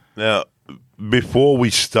Now, before we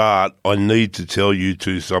start, I need to tell you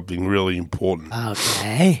two something really important.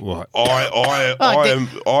 Okay. What? I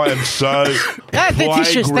am so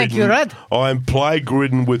tissues, thank you, Rod. I am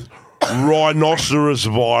plague-ridden with rhinoceros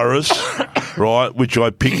virus, right, which I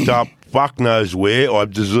picked up fuck knows where.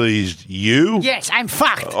 I've diseased you. Yes, I'm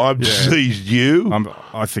fucked. I've diseased you.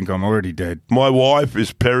 I think I'm already dead. My wife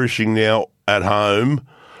is perishing now at home.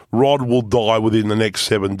 Rod will die within the next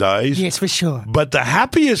 7 days. Yes, for sure. But the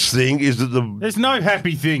happiest thing is that There's no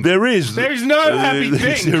happy thing. there is. There's no happy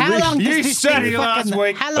thing. How long does You this said thing it last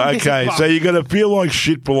week. How long does Okay, it so you're going to feel like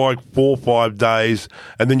shit for like 4 or 5 days,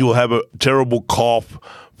 and then you'll have a terrible cough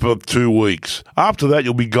for 2 weeks. After that,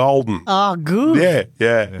 you'll be golden. Oh, good.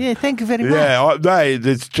 Yeah, thank you very much. Yeah,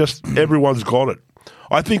 it's just everyone's got it.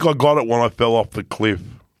 I think I got it when I fell off the cliff.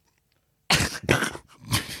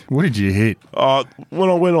 What did you hit? When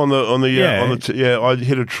I went I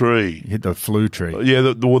hit a tree. You hit the flu tree. Yeah,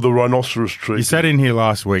 the rhinoceros tree. You sat in here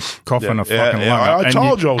last week coughing a fucking lung. I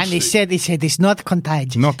told you. And he said it's not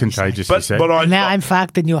contagious. Not contagious, he said. But now I'm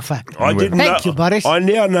fucked and you're fucked. Thank you, Boris. I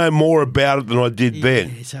now know more about it than I did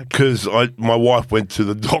then Yes, okay. because my wife went to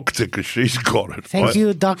the doctor because she's got it. Thank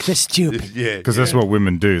you, Dr. Stupid. Yeah, Because that's what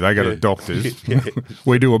women do. They go to doctors.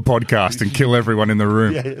 We do a podcast and kill everyone in the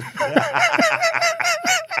room.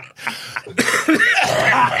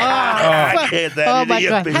 I can't Oh my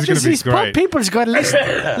God! How does these poor people's got to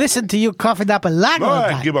listen to you coughing up a lung all the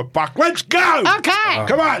I time? give a fuck. Let's go. Okay.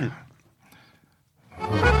 Come on.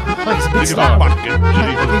 Oh, he's a bit Give slow. a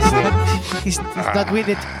fuck. He's not with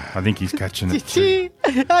it. I think he's catching it too.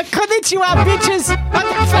 Konnichiwa, bitches! What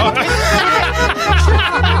the fuck?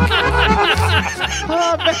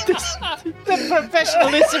 Oh, man, the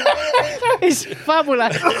professionalism is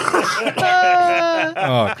fabulous.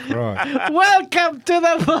 Oh, right. Welcome to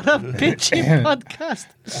the Moto Pitchy Podcast.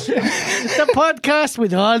 The podcast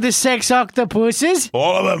with all the sex octopuses,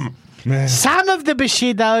 All of them. some of the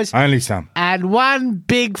Bushidos, Only some. and one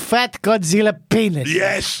big fat Godzilla penis.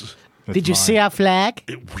 Yes. Did you see our flag?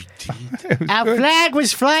 We did. Our flag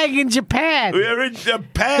was flying in Japan. We're in The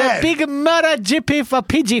Japan. big MotoGP for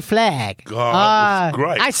PG flag. God, it was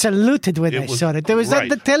great. I saluted when I was saw it. It was on great.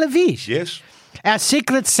 the television. Yes. Our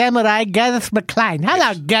secret samurai, Gareth McLean.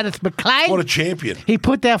 Hello, Gareth McLean. What a champion. He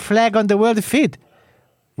put our flag on the world feed.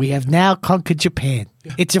 We have now conquered Japan.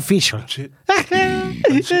 It's official. That's it.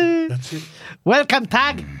 That's it. Welcome,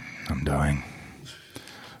 Tag. I'm dying.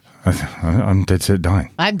 I'm dead set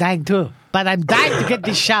dying. I'm dying too. But I'm dying to get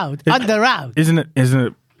this show on the road. Isn't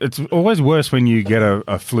it? It's always worse when you get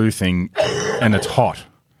a flu thing and it's hot.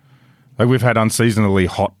 Like we've had unseasonably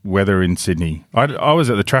hot weather in Sydney. I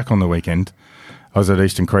was at the track on the weekend. I was at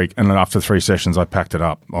Eastern Creek, and then after 3 sessions, I packed it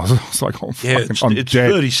up. I was like, "Oh, Yeah, I'm it's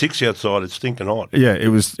dead." 36 outside. It's stinking hot. Yeah, it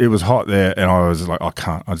was hot there, and I was like,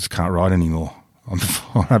 I just can't ride anymore. I'm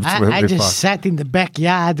absolutely I just fucked. sat in the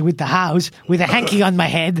backyard with the house with a hanky on my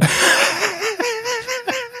head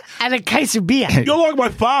and a case of beer. You're like my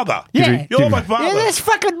father. Yeah. You're like my father. Yeah, let's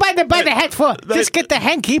fucking by the head for. Just get the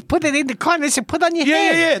hanky, put it in the corners, and put on your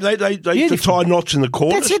head. Yeah. They used to tie knots in the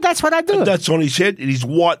corners. That's it. That's what I do. And that's on his head. And his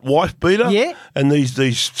white wife beater. Yeah. And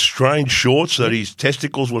these strange shorts that his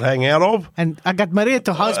testicles would hang out of. And I got Maria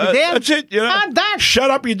to house me there. That's it. You know. I'm done.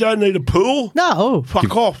 Shut up. You don't need a pool. No.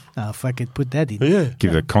 Fuck off. Oh, fucking put that in. Yeah.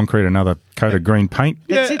 Give the concrete another coat of green paint.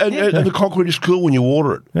 That's Yeah, it, and the concrete is cool when you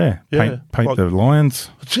water it. Yeah, paint Like- the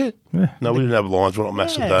lions. That's it. Yeah. No, we didn't have lines. We're not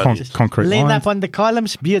massive Yeah. daddies. Concrete Lean lions. up on the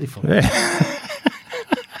columns. Beautiful.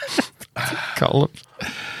 Columns.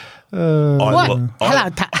 What?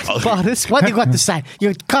 Hello, Boris. What you got to say?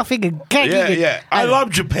 You're coughing and gagging. Yeah. I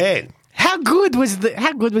love Japan. How good was it?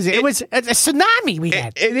 It was a tsunami we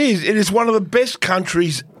had. It is. It is one of the best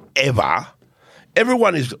countries ever.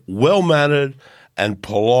 Everyone is well-mannered and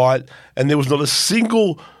polite, and there was not a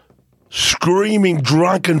single screaming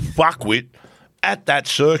drunken fuckwit at that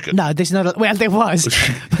circuit. No, there's not. Well, there was,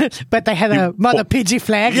 but they had a Mother PG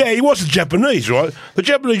flag. Yeah, he wasn't Japanese, right? The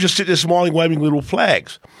Japanese just sit there smiling, waving little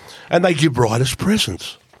flags, and they give riders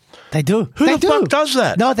presents. They do. Who They the fuck does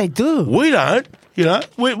that? No, they do. We don't. You know,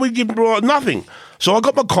 we give nothing. So I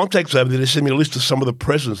got my contacts over there to send me a list of some of the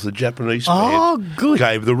presents the Japanese fans Good.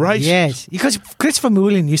 gave the races. Yes, because Christopher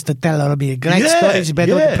Mullen used to tell me great stories about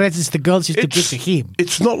all the presents the girls used to give to him.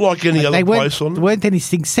 It's not like any other They place on. weren't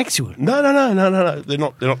anything sexual. No. They're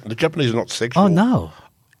not. The Japanese are not sexual. Oh no,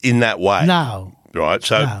 in that way. no, Right.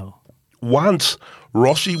 So no. once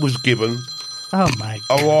Rossi was given Oh my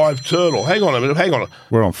a God. live turtle. Hang on a minute. Hang on.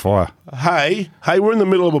 We're on fire. Hey, we're in the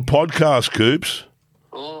middle of a podcast, Coops.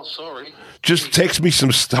 Oh, sorry. Just text me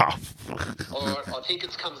some stuff. All right, I think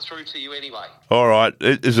it's come through to you anyway. All right.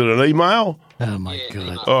 Is it an email? Oh, my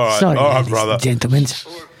God. All right, Sorry, all right, ladies brother. and gentlemen.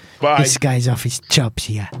 Bye. This guy's off his chops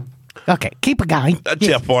here. Okay, keep it going. That's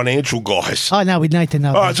our financial guys. Oh, no, we need to know.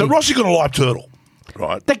 All right, so Rossi got a live turtle,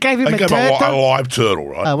 right? They gave him a a turtle? live turtle,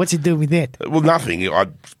 right? Oh, what's he doing with that? Well, nothing.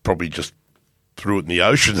 I'd probably just threw it in the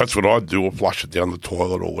ocean. That's what I'd do, or flush it down the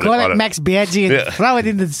toilet or whatever. Call I it don't- Max Biaggi and Yeah. throw it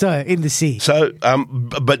in the sea. So,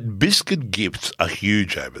 but biscuit gifts are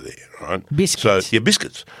huge over there, right? Biscuits. So, yeah,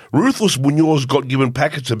 biscuits. Ruthless Munoz got given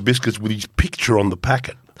packets of biscuits with his picture on the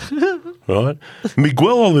packet, right?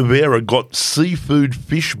 Miguel Oliveira got seafood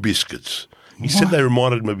fish biscuits. He said they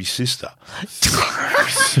reminded him of his sister.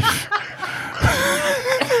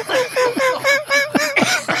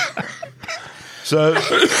 So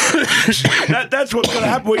that's what's going to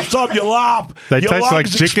happen each time you laugh. They Your taste like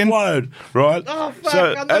lungs chicken? explode, right? Oh, fuck,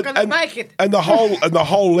 I'm not gonna make it. And the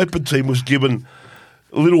whole leopard team was given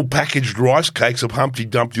little packaged rice cakes of Humpty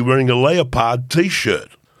Dumpty wearing a leopard T-shirt.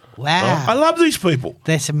 Wow. I love these people.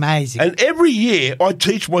 That's amazing. And every year I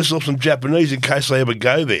teach myself some Japanese in case I ever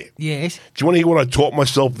go there. Yes. Do you want to hear what I taught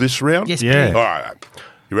myself this round? Yes, Yeah. please. All right.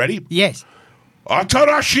 You ready? Yes.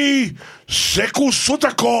 Atarashi seku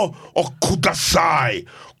sutako o kudasai.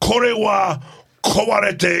 Kore wa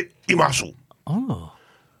kowarete imasu. Oh.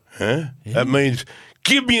 Huh? That means,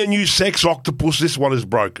 give me a new sex octopus. This one is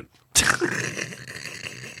broken.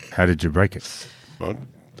 How did you break it? Right?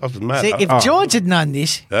 Doesn't matter. See, if George had known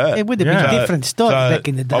this, Yeah. it would have been Yeah. a different story back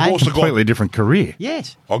in the day. I've also Completely different career.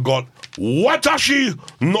 Yes. I got Watashi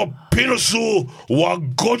no penisu wa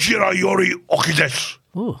Gojira yori oki desu.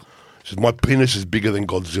 Ooh. Says my penis is bigger than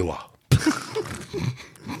Godzilla.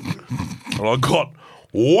 And I got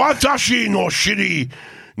Watashi no shiri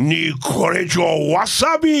ni korejo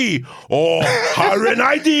wasabi o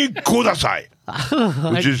harenaidi kudasai.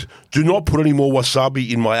 Which is, do not put any more wasabi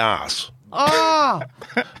in my ass. Oh.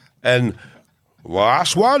 And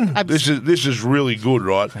last one, this is really good,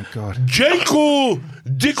 right? Thank God. Jenku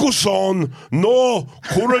Dikuson no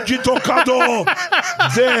Kurajito Kado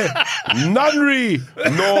de Nanri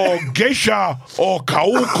no Geisha o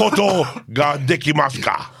Kaukoto ga dekimasu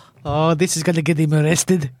ka. Oh, this is going to get him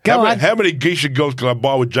arrested. Go on. How many geisha girls can I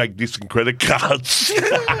buy with Jake Dixon credit cards?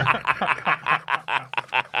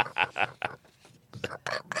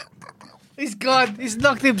 He's gone. He's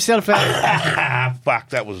knocked himself out. Fuck,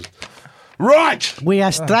 that was... Right! We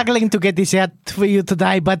are struggling to get this out for you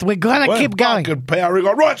today, but we're going to keep going. Fucking powering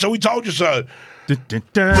on. Right, so we told you so.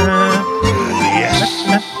 Da-da-da. Yes.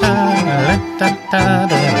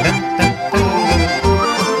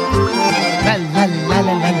 La, la,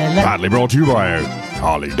 la, la, la, la. Partly brought to you by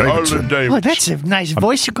Harley Davidson. Oh, that's a nice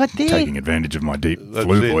voice you got there. Taking advantage of my deep That's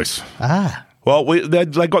flu it. voice. Ah. Well,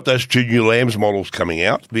 they got those two new Lambs models coming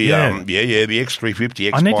out. The Yeah. the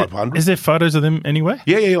X350, I need to, X500. is there photos of them anywhere?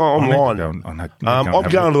 Yeah, online. I'm I'm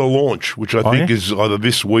going to the launch, which I Oh, think yeah? is either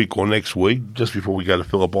this week or next week, just before we go to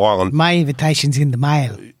Phillip Island. My invitation's in the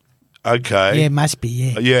mail. Okay. Yeah, must be,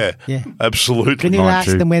 yeah. Yeah, Yeah. absolutely. Can you Mine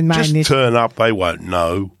ask too. them when mine Just is? turn up. They won't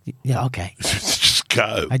know. Yeah, okay. Just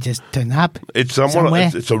go. I just turn up. It's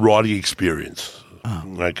somewhere. it's a riding experience.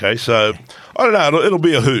 Okay, so I don't know. It'll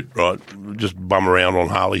be a hoot, right? Just bum around on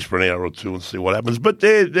Harleys for an hour or two and see what happens. But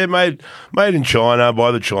they're made in China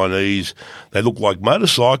by the Chinese. They look like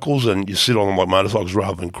motorcycles, and you sit on them like motorcycles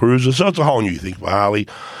rather than cruisers. So it's a whole new thing for Harley.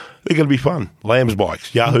 They're going to be fun. Lambs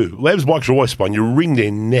bikes, Yahoo! Lambs bikes are always fun. You wring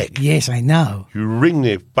their neck. Yes, I know. You wring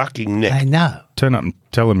their fucking neck. I know. Turn up and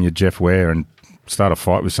tell them you're Jeff Ware and start a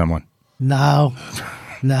fight with someone.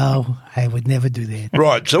 No, I would never do that.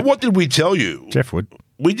 Right. So what did we tell you? Jeff would.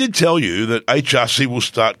 We did tell you that HRC will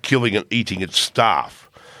start killing and eating its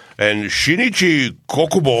staff. And Shinichi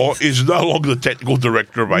Kokubo is no longer the technical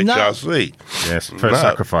director of HRC. Yes, first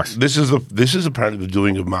sacrifice. This is apparently the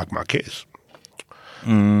doing of Mark Marquez. So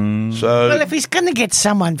Well, if he's going to get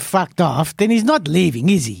someone fucked off, then he's not leaving,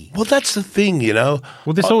 is he? well, that's the thing, you know.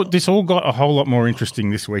 Well, this all got a whole lot more interesting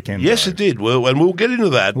this weekend. Yes, though. it did. Well, and we'll get into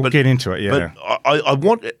that. We'll get into it, yeah. But I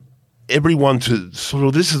want everyone to sort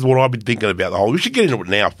of. This is what I've been thinking about the whole. We should get into it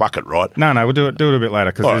now. Fuck it, right? No, we'll do it a bit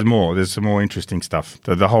later because All there's right. more. There's some more interesting stuff.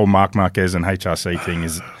 The whole Mark Marquez and HRC thing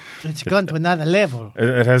is It's gone to another level.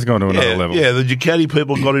 it has gone to another level. Yeah, the Ducati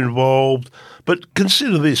people got involved. But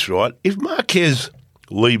consider this, right? If Marquez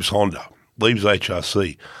leaves Honda, leaves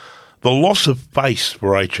HRC, the loss of face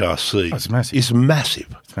for HRC It's massive. is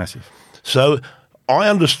massive. It's massive. So I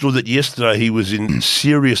understood that yesterday he was in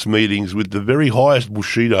serious meetings with the very highest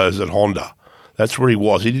Bushidos at Honda. That's where he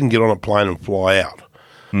was. He didn't get on a plane and fly out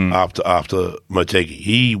after Motegi.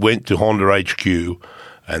 He went to Honda HQ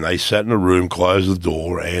and they sat in a room, closed the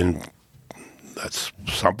door, and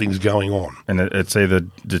something's going on. And it's either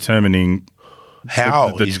determining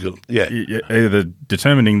How he's going to... Either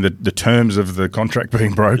determining the terms of the contract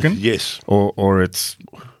being broken, Yes. or it's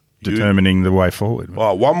determining the way forward.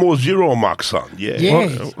 Oh, 1 more 0 mark, son. Yeah.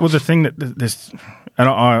 Yeah. Well, the thing that there's, and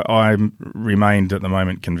I remained at the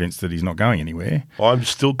moment convinced that he's not going anywhere. I'm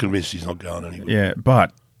still convinced he's not going anywhere. Yeah,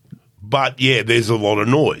 but there's a lot of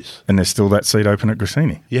noise. and there's still that seat open at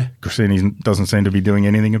Grassini. Yeah. Grassini doesn't seem to be doing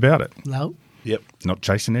anything about it. No. Yep. Not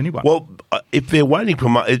chasing anyone. Well, if they're waiting for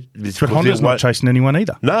money... but Honda's not chasing anyone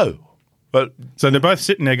either. No. But So they're both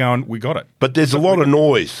sitting there going, "We got it." there's a lot of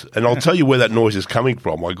noise, and I'll tell you where that noise is coming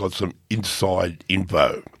from. I got some inside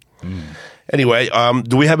info. Anyway,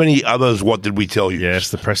 do we have any others? What did we tell you?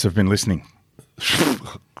 Yes, the press have been listening.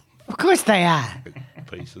 Of course they are.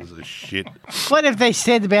 Pieces of shit. What have they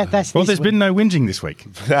said about us? Well, this there's week? been no whinging this week.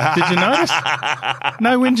 Did you notice?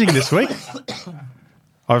 No whinging this week.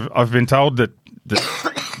 I've been told that a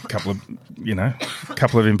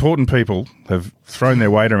couple of important people have thrown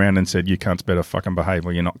their weight around and said, "You cunts better fucking behave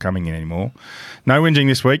or you're not coming in anymore." No whinging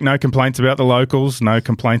this week. No complaints about the locals. No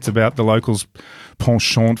complaints about the locals'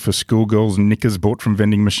 penchant for schoolgirls and knickers bought from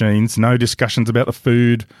vending machines. No discussions about the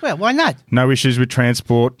food. Well, why not? No issues with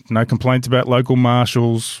transport. No complaints about local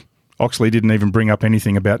marshals. Oxley didn't even bring up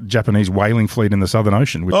anything about Japanese whaling fleet in the Southern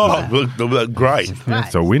Ocean. Which Great.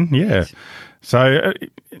 it's a win, yeah. So,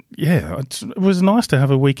 it was nice to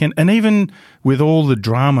have a weekend. And even with all the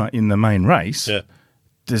drama in the main race,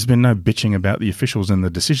 there's been no bitching about the officials and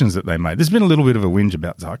the decisions that they made. There's been a little bit of a whinge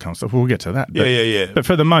about Zarko stuff. We'll get to that. But, Yeah. But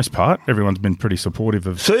for the most part, everyone's been pretty supportive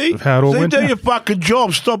of how it all went do down. your fucking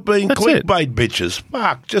job. Stop being That's clickbait bitches.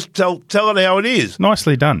 Fuck, just tell it how it is.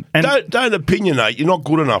 Nicely done. And Don't opinionate. You're not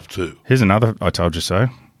good enough to. here's another I told you so.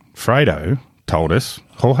 Fredo told us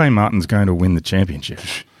Jorge Martin's going to win the championship.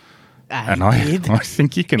 And I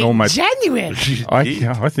think you can almost... January.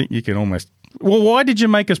 I think you can almost... Well, why did you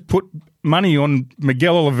make us put money on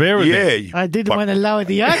Miguel Oliveira then? Yeah. I didn't want to lower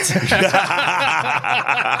the odds.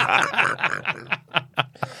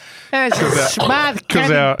 That was a smart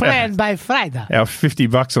cunning plan by Friday. Our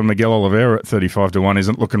 $50 on Miguel Oliveira at 35 to 1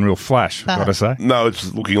 isn't looking real flash, I've got to say. No,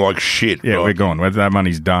 it's looking like shit. Yeah, right? we're gone. That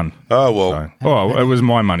money's done. Oh, well. So, it was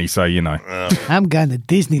my money, so you know. I'm going to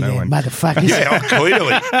Disneyland, motherfuckers. Yeah,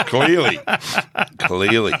 clearly.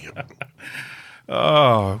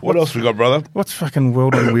 Oh, What else we got, brother? what's fucking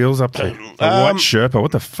World on Wheels up to? The White Sherpa.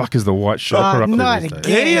 What the fuck is the White Sherpa up not to these days?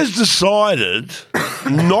 again. He has decided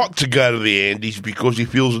not to go to the Andes because he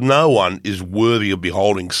feels no one is worthy of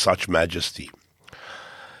beholding such majesty.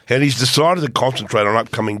 And he's decided to concentrate on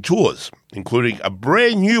upcoming tours, including a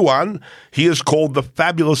brand new one he has called the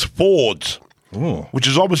Fabulous Fords, which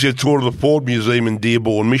is obviously a tour of the Ford Museum in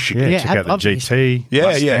Dearborn, Michigan. Yeah, Yeah, check out the obviously. GT,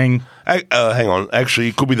 Mustang. Hang on. Actually,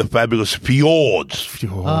 it could be the Fabulous Fjords.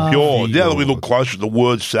 Fjords. Now that we look closer at the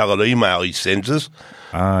word salad email he sends us.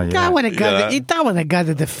 Yeah. Don't want to go you don't want to go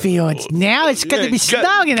to the fjords now. It's going to be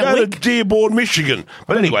snowing in a Go to week. Dearborn, Michigan.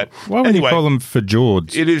 But anyway. Why would you call them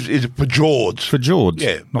fjords? It's fjords. Fjords.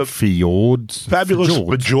 Yeah, Not but- fjords. Fabulous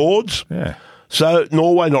Fjords. fjords. Yeah. So,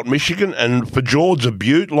 Norway, not Michigan, and fjords are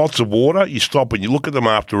beaut, lots of water. You stop and you look at them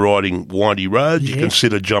after riding windy roads. You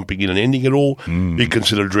consider jumping in and ending it all. You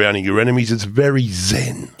consider drowning your enemies. It's very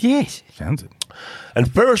zen. Yes. Sounds it. And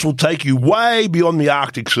Ferris will take you way beyond the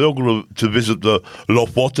Arctic Circle to visit the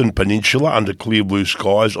Lofoten Peninsula under clear blue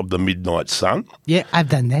skies of the midnight sun. Yeah, I've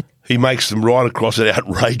done that. He makes them ride across an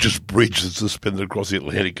outrageous bridge that's suspended across the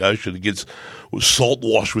Atlantic Ocean. It gets salt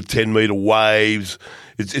washed with 10-metre waves.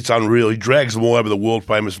 It's unreal. He drags them all over the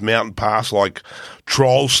world-famous mountain pass like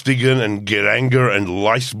Trollstigen and Geiranger and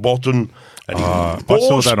Lacebotn. And I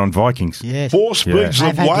saw that on Vikings. Yes. 4 sprigs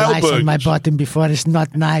I've of had whale lice on my burgers. bottom before. It's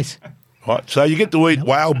not nice. Right, so you get to eat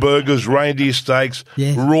whale burgers, reindeer steaks,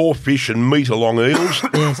 Yes. raw fish and meat along eels,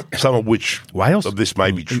 Yes. some of which Whales? of this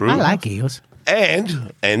may be true. I like eels.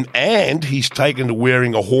 And he's taken to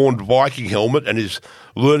wearing a horned Viking helmet and is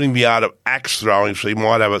learning the art of axe throwing, so he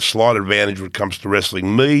might have a slight advantage when it comes to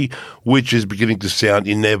wrestling me, which is beginning to sound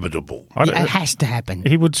inevitable. It has to happen.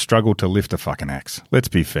 He would struggle to lift a fucking axe. Let's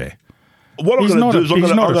be fair. What He's I'm not going to do is he's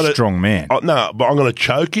I'm not a going to strong man. no, but I'm going to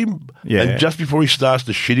choke him, Yeah. and just before he starts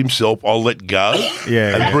to shit himself, I'll let go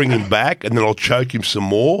and bring him back, and then I'll choke him some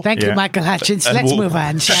more. Thank you, Michael Hutchins. And Let's we'll- move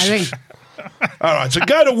on, shall we? All right, so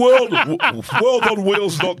go to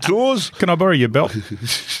worldonwheels.tours. Can I borrow your belt?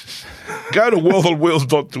 Go to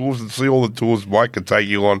worldonwheels.tours and see all the tours Mike can take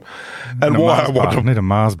you on, and why I want I need a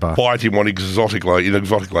Mars bar. to fight him on exotic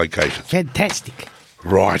locations. Fantastic.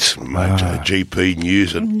 Right, mate, GP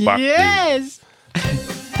news and fuck Yes.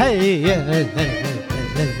 Hey,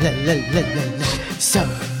 so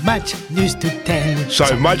much news to tell.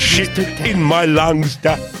 so much news shit to tell. in my lungs.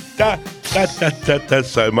 Da, There's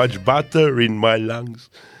so much butter in my lungs.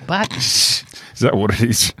 But Is that what it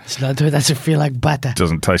is? it's not, it doesn't feel like butter.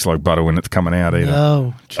 Doesn't taste like butter when it's coming out either.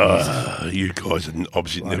 No. You guys are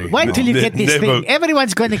obviously never. Wait till you get this never- thing.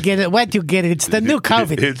 Everyone's going to get it. Wait till you get it. It's the new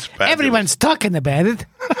COVID. It's fabulous. Everyone's talking about it.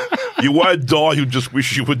 You won't die. You just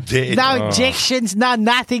wish you were dead. No injections, no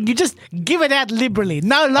nothing. You just give it out liberally.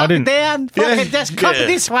 No didn't- lockdown. Fucking just cop Yeah.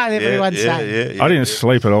 this one, everyone's saying. I didn't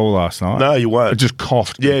sleep at all last night. No, you won't. I just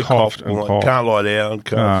coughed. And Yeah, coughed and Like, coughed. can't lie down.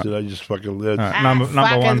 Can't. No. Just fucking. Number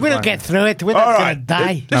Fuck it, one. we'll get through it. We're All not right. going to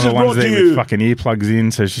die. This Number is one's brought to there you. with fucking earplugs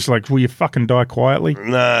in, so she's like, "Will you fucking die quietly?"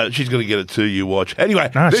 No, she's going to get it too. You watch. Anyway,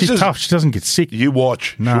 No, this she's is tough. She doesn't get sick. You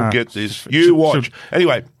watch. Nah. She'll get this. You watch.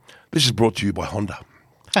 Anyway, this is brought to you by Honda.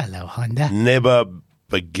 Hello, Honda. Never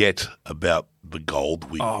forget about the gold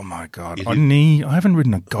wing. Oh my god! Is I it- haven't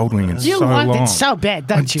ridden a Goldwing in You so want long. it so bad,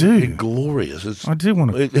 don't I you? do. Glorious. It's, I do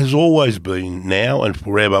want to. It has always been, now and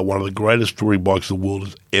forever, one of the greatest touring bikes the world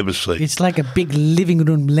has ever seen. It's like a big living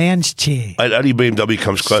room lounge chair. And only BMW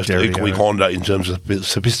comes close Stereo. to equaling Honda in terms of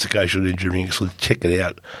sophistication and engineering. So check it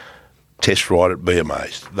out. Test ride it. Be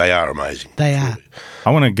amazed. They are amazing. They are. I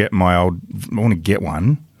want to get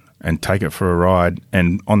one and take it for a ride.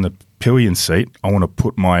 And on the pillion seat, I want to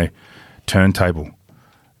put my turntable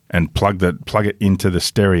and plug it into the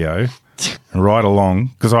stereo and ride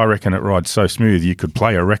along, because I reckon it rides so smooth you could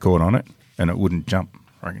play a record on it and it wouldn't jump.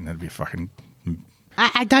 I reckon that'd be fucking.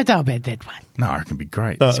 I don't know about that one. No, I reckon it'd be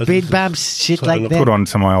great. Speed bumps, shit so like look, that. Put on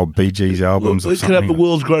some of my old Bee Gees albums or It could have the something.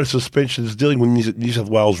 world's greatest suspensions dealing with New South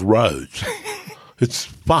Wales roads. It's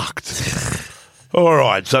fucked. All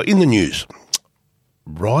right. So in the news,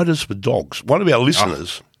 Riders for Dogs. One of our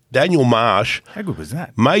listeners, Daniel Marsh, How good was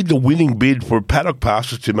that? made the winning bid for paddock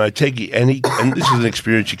passes to Motegi, and this is an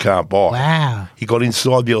experience you can't buy. Wow. He got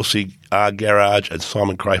inside the LCR garage, and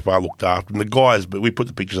Simon Crafar looked after him. The guys, but we put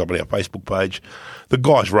the pictures up on our Facebook page. The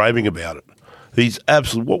guy's raving about it. He's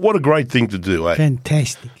absolutely what a great thing to do, eh?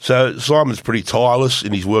 Fantastic. So Simon's pretty tireless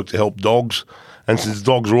in his work to help dogs. And since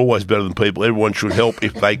dogs are always better than people, everyone should help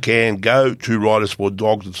if they can. Go to Riders for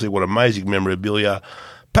Dogs and see what amazing memorabilia,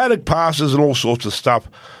 paddock passes and all sorts of stuff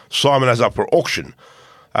Simon has up for auction.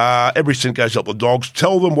 Every cent goes up the dogs.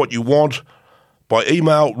 Tell them what you want by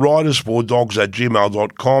email,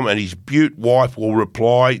 ridersfordogs@gmail.com, and his beaut wife will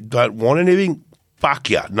reply, don't want anything? Fuck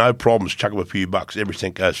ya. No problems. Chuck him a few bucks. Every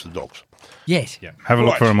cent goes to the dogs. Yes. Yeah. Have a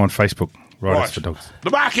look Right. for him on Facebook. Riders Right. for Dogs. The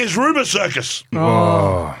Marquez Rumour Circus.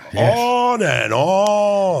 Oh, yes. On and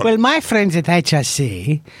on. Well, my friends at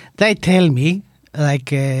HRC, they tell me, like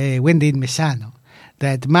Wendy and Misano,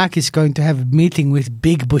 that Mark is going to have a meeting with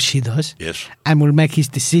big Bushidos Yes. and will make his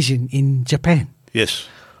decision in Japan. Yes.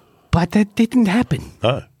 But that didn't happen.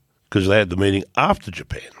 No, because they had the meeting after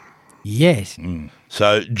Japan. Yes.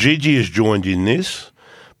 So Gigi has joined in this.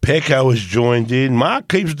 Pecco has joined in. Mark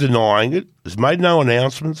keeps denying it. Has made no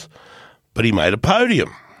announcements, but he made a podium.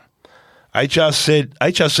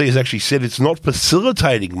 HRC has actually said it's not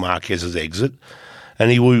facilitating Marquez's exit, and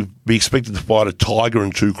he will be expected to fight a tiger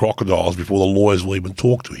and 2 crocodiles before the lawyers will even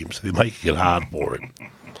talk to him. So they're making it hard for him.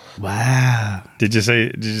 Wow. Did you see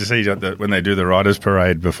that when they do the riders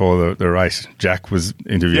parade before the race? Jack was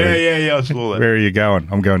interviewing. Yeah, I saw that. Where are you going?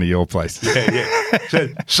 I'm going to your place. Yeah.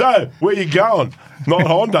 Said, so, where you going? Not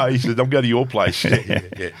Honda. He said, I'm going to your place.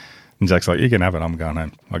 Yeah. And Jack's like, you can have it. I'm going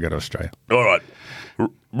home. I go to Australia. All right.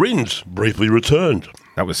 Rins briefly returned.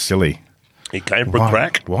 That was silly. He came for a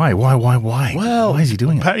crack. Why? Well, why is he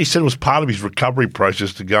doing it? Apparently, he said it was part of his recovery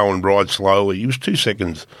process to go and ride slowly. He was 2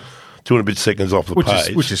 and a bit seconds off the pace.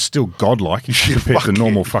 Which is still godlike compared to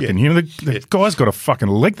normal fucking human. The guy's got a fucking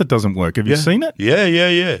leg that doesn't work. Have you seen it?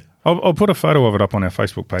 Yeah. I'll put a photo of it up on our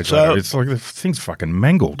Facebook page So- later. It's like the thing's fucking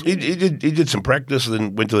mangled. He did some practice and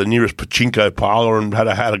then went to the nearest pachinko parlour and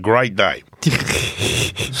had a great day.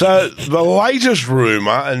 So the latest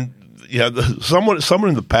rumour, and someone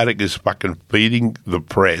in the paddock is fucking feeding the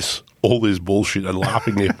press all this bullshit and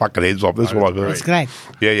laughing their fucking heads off. That's what I've heard. That's great.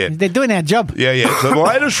 Yeah. They're doing our job. Yeah. So the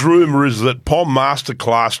latest rumour is that POM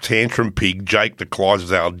Masterclass tantrum pig Jake the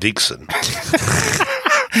Clydesdale Dixon,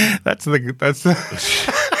 That's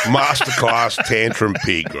Masterclass tantrum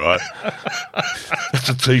pig, right? That's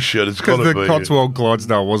a T-shirt. It's got because to the be. Cotswold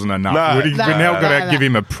Clydesdale wasn't enough. No. We've now got to No. give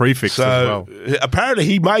him a prefix as So well. apparently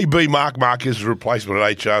he may be Mark Marquez's replacement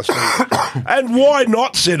at HRC. And why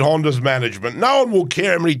not, said Honda's management. No one will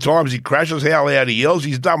care how many times he crashes, how loud he yells.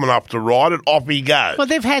 He's dumb enough to ride it. Off he goes. Well,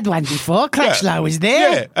 they've had one before. Crutchlow was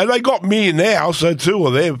there. Yeah, and they got me now, so 2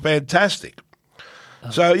 are there. Fantastic.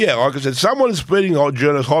 So, yeah, like I said, someone is feeding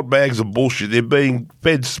journalists hot bags of bullshit. They're being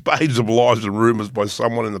fed spades of lies and rumours by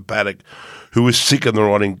someone in the paddock who is sick and they're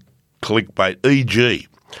writing clickbait, e.g.,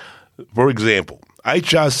 For example,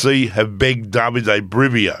 HRC have begged Davide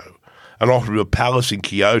Brivio and offered him a palace in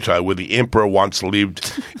Kyoto where the emperor once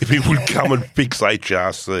lived if he would come and fix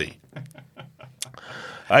HRC.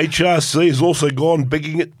 HRC has also gone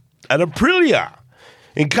begging it at Aprilia.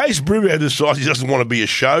 In case Brivio decides he doesn't want to be a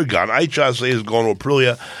shogun, HRC has gone to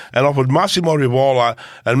Aprilia and offered Massimo Rivola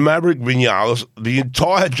and Maverick Vinales the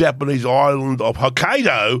entire Japanese island of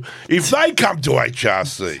Hokkaido if they come to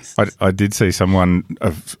HRC. I did see someone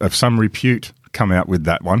of some repute come out with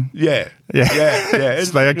that one. Yeah. They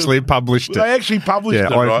actually published it. They actually published it,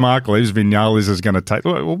 if right? Mark leaves, Vinales is going to take...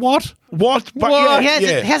 Well, what? What? But Well, yeah,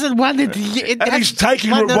 he hasn't won it. And he's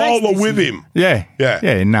taking Rivola with him. Yeah,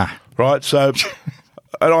 nah. Right, so...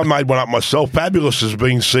 And I made one up myself. Fabulous has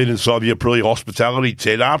been seen inside the Aprilia hospitality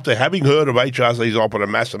tent. After having heard of HRC's offer to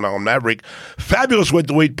Massimo and Maverick, Fabulous went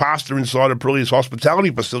to eat pasta inside Aprilia's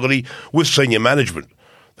hospitality facility with senior management.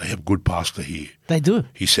 They have good pasta here. They do.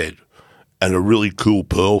 He said. And a really cool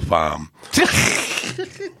pearl farm.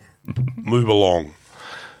 Move along.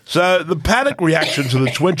 So the paddock reaction to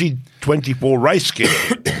the 2024 race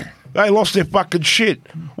schedule, they lost their fucking shit.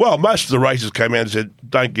 Well, most of the racers came out and said,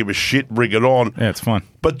 don't give a shit, bring it on. Yeah, it's fine.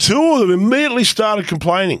 But two of them immediately started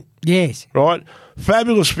complaining. Yes. Right?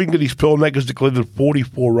 Fabulous fingered his pearl neckers, declared that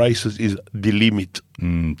 44 races is the limit.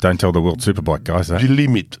 Don't tell the World Superbike guys that. The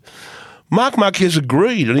limit. Marc Marquez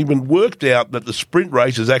agreed and even worked out that the sprint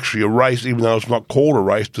race is actually a race, even though it's not called a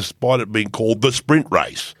race, despite it being called the sprint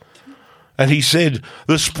race. And he said,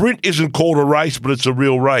 the sprint isn't called a race, but it's a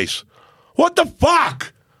real race. What the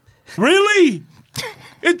fuck? Really?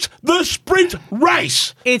 It's the sprint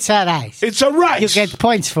race. It's a race. It's a race. You get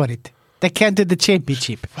points for it. They can't do the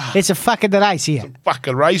championship. It's a fucking race here.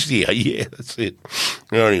 Fucking race here. Yeah, that's it.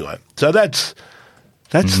 Anyway, so that's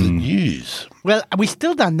the news. Well, we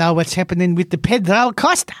still don't know what's happening with the Pedro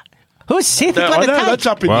Costa. Who's sitting Now, on I the know tank? that's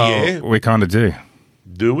up in the air. We kind of do.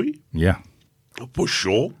 Do we? Yeah. For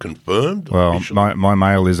sure. Confirmed. Well, official. my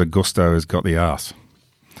mail is Augusto has got the arse.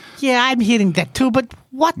 Yeah, I'm hearing that too, but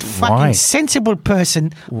what fucking Why? sensible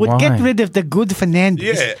person would Why? get rid of the good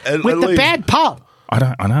Fernandez Yeah, and with the leave- bad Paul? I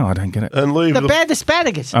don't get it. And leave The bad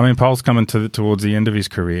asparagus. I mean, Paul's coming towards the end of his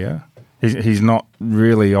career. He's not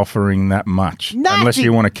really offering that much. Nothing. Unless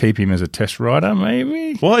you want to keep him as a test rider,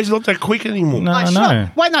 maybe. Well, he's not that quick anymore. No, Oh, no.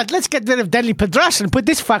 sure. Why not? Let's get rid of Danny Pedrosa and put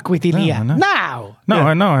this fuckwit in here. no. Now. No,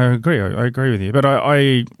 I know. I agree. I agree with you. But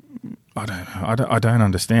I don't know. I don't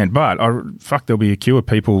understand. But there'll be a queue of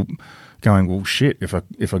people going, well, shit. If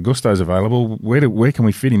Augusto's available, where can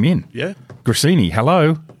we fit him in? Yeah. Grassini,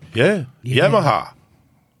 hello, Yeah. Yamaha.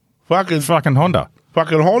 fucking Honda,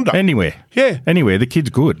 Fucking Honda. anywhere. Yeah. Anywhere. The kid's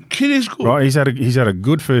good. Kid is good. Right, he's had a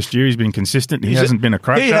good first year. He's been consistent. He hasn't been a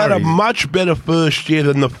crasher. He had a He's- much better first year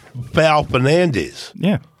than the foul Fernandez.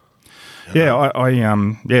 Yeah.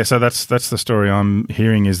 Yeah, so that's the story I'm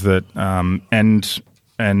hearing is that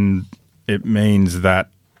and it means that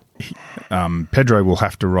Pedro will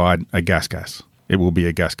have to ride a gas. It will be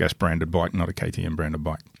a gas branded bike, not a KTM branded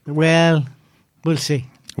bike. Well, we'll see.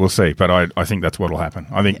 We'll see, but I think that's what will happen.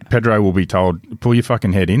 I think Pedro will be told, pull your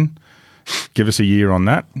fucking head in, give us a year on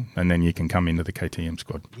that, and then you can come into the KTM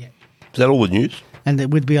squad. Is that all the news? And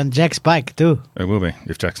it would be on Jack's bike too. It will be,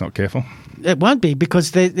 if Jack's not careful. It won't be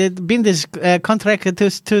because they've been this contract to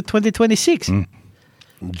 2026.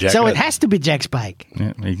 Jack, So it has to be Jack's bike.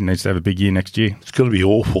 Yeah, he needs to have a big year next year. It's going to be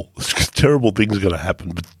awful. Terrible things are going to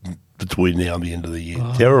happen between now and the end of the year.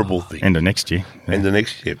 Terrible things. End of next year. And the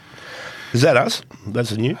next year. Is that us?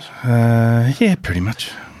 That's the news? Yeah, pretty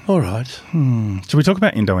much. All right. Should we talk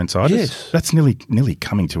about Indo Insiders? Yes. That's nearly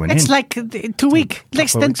coming to an It's end. like 2 weeks,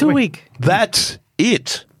 less Couple of than weeks 2 away. weeks. That's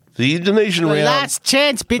it. The Indonesian round. Last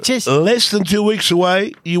chance, bitches. Less than 2 weeks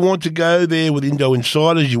away. You want to go there with Indo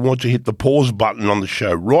Insiders. You want to hit the pause button on the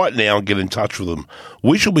show right now and get in touch with them.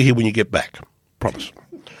 We shall be here when you get back. Promise.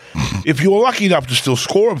 If you're lucky enough to still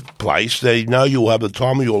score a place, they know you'll have the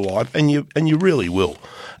time of your life, and you really will.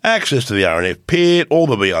 Access to the RNF pit, all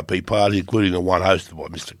the VIP parties, including the one hosted by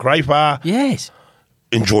Mr. Crayfar. Yes.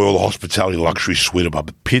 Enjoy all the hospitality luxury suite above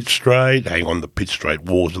the pit straight. Hang on the pit straight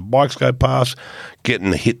walls the bikes go past.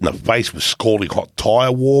 Getting hit in the face with scalding hot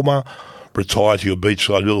tyre warmer. Retire to your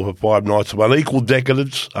beachside villa for 5 nights of unequal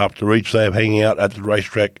decadence after each day of hanging out at the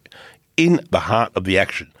racetrack in the heart of the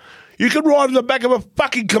action. You can ride in the back of a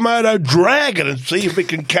fucking Komodo dragon and see if it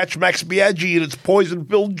can catch Max Biaggi in its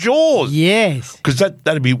poison-filled jaws. Yes. Because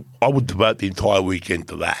that'd be, I would devote the entire weekend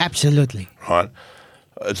to that. Absolutely. Right?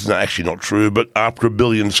 It's actually not true, but after 1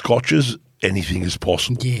 billion scotches, anything is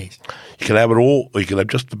possible. Yes. You can have it all, or you can have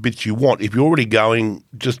just the bits you want. If you're already going,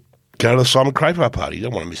 just go to the Simon Crayfar party. You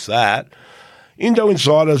don't want to miss that. Indo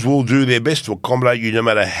Insiders will do their best to accommodate you no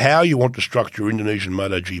matter how you want to structure your Indonesian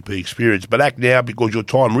MotoGP experience. But act now because your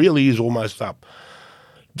time really is almost up.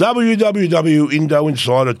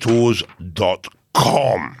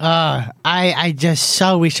 www.indoinsidertours.com. I just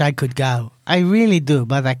so wish I could go. I really do,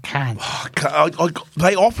 but I can't.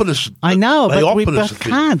 They offered us. I know, they but we offered us both a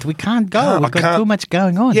thing. can't. We can't go. We've got too much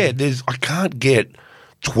going on. Yeah, I can't get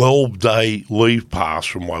 12-day leave pass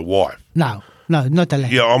from my wife. No, not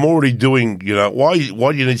allowed. Yeah, I'm already doing, why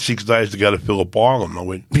do you need 6 days to go to Phillip Island? I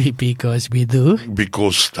went, Because we do.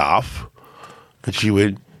 because stuff. And she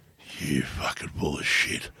went, you fucking full of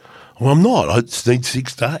shit. Well, I'm not. I just need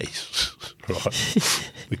 6 days.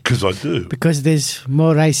 Right? Because I do. Because there's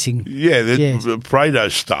more racing. Yeah, there's Yes. Fredo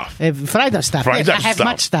stuff. Friday stuff. Yes, I have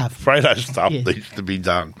much stuff. Fredo stuff Yeah. needs to be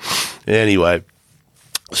done. Anyway,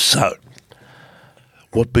 so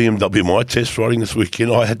what BMW am I test riding this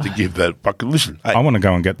weekend? I had to give that fucking listen. Hey, I want to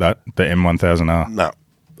go and get the M1000R. no,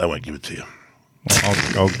 they won't give it to you.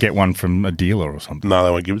 I'll get one from a dealer or something. No, they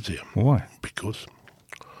won't give it to you. Why? Because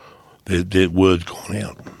their word's gone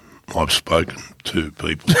out. I've spoken to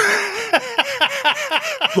people.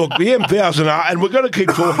 Look, the M1000R, and we're going to keep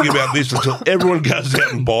talking about this until everyone goes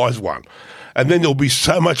out and buys one. And then there'll be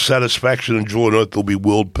so much satisfaction and joy on earth, there'll be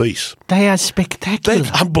world peace. They are spectacular.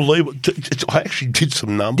 That's unbelievable. I actually did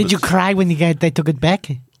some numbers. Did you cry when they took it back?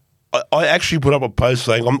 I actually put up a post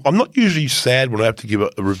saying, I'm not usually sad when I have to give a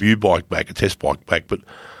review bike back, a test bike back, but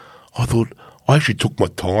I thought, I actually took my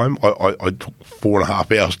time. I took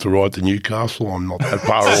 4.5 hours to ride to Newcastle. I'm not that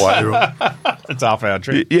far away. Right? It's a half-hour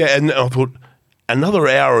trip. Yeah, and I thought, another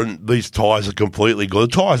hour and these tyres are completely gone. The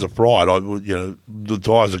tyres are fried. The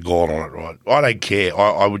tyres are gone on it, right? I don't care.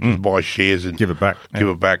 I would just buy shares and Give it back. Give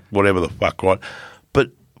it back, whatever the fuck, right?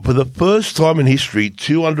 But for the first time in history,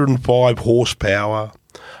 205 horsepower,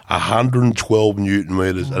 112 Newton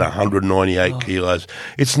meters and 198 kilos.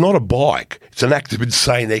 It's not a bike. It's an act of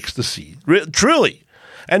insane ecstasy. Truly.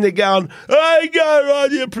 And they're going, hey, go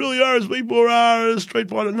ride your Aprilia RSV4R Street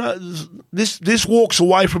Fighter. No, this walks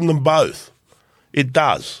away from them both. It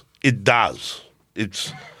does. It does.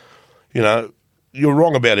 It's, you're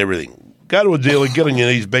wrong about everything. Go to a dealer, get on your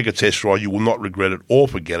knees, beg a test ride. You will not regret it or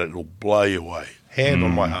forget it. It'll blow you away. Hand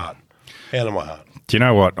on my heart. Hand on my heart. Do you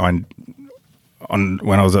know what? When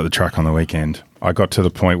I was at the track on the weekend, I got to the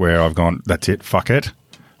point where I've gone, that's it, fuck it.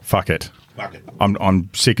 Fuck it. I'm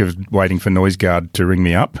sick of waiting for Noise Guard to ring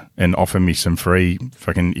me up and offer me some free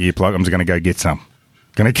fucking earplug. I'm just going to go get some.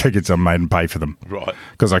 Going to go get some, mate, and pay for them. Right.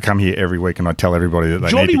 Because I come here every week and I tell everybody that they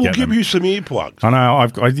Johnny need to will get give them. you some earplugs. I know.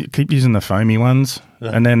 I keep using the foamy ones,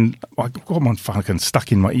 and then I got one fucking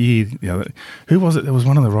stuck in my ear. Who was it? There was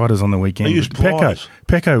one of the riders on the weekend. They used pliers.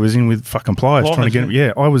 Pecco was in with fucking pliers trying to get them.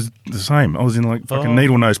 Yeah, I was the same. I was in like fucking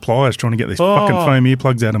needle nose pliers trying to get these fucking foam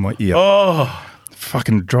earplugs out of my ear. Oh.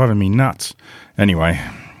 Fucking driving me nuts. Anyway.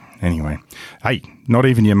 Hey, not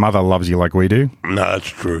even your mother loves you like we do. No, that's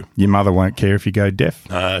true. Your mother won't care if you go deaf.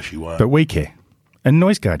 No, she won't. But we care. And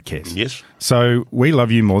Noise Guard cares. Yes. So we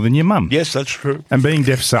love you more than your mum. Yes, that's true. And being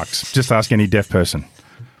deaf sucks. Just ask any deaf person.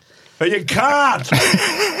 But you can't.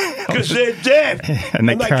 Because they're deaf. And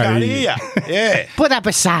they can't hear. Yeah. Put up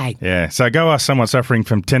a sign. Yeah. So go ask someone suffering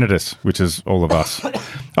from tinnitus, which is all of us.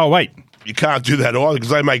 Oh, wait. You can't do that either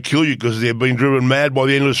because they may kill you because they're being driven mad by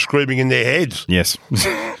the endless screaming in their heads. Yes.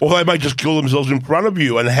 Or they may just kill themselves in front of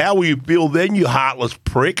you. And how will you feel then, you heartless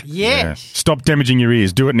prick? Yes. Yeah. Stop damaging your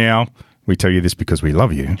ears. Do it now. We tell you this because we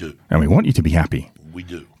love you. We do. And we want you to be happy. We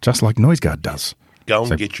do. Just like Noise Guard does. Go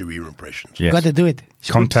and get your ear impressions. Yes. Got to do it.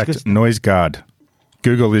 It's Contact good. Noise Guard.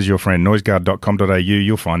 Google is your friend. noiseguard.com.au.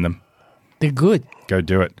 You'll find them. They're good. Go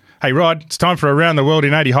do it. Hey, Rod, it's time for Around the World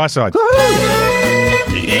in 80 High Side.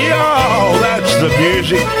 Yeah, that's the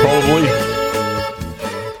music, probably.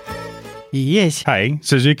 Yes. Hey,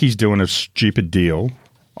 Suzuki's doing a stupid deal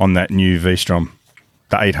on that new V-Strom,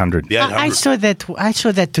 the 800. The 800. I saw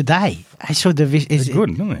that today. I saw the. They're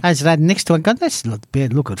good, aren't they? I was right next to one. God, that's not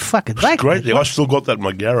bad. Look at fucking It's great. I still got that in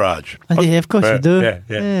my garage. Yeah, of course you do.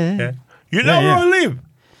 Yeah. You know where I live?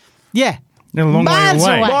 Yeah. They're a long Miles way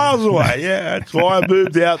away. away. Miles away, yeah. That's why I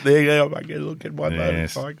moved out there. I can look at my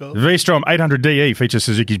Yes. motorcycle. The V-Strom 800DE features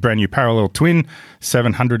Suzuki's brand new parallel twin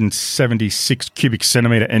 776 cubic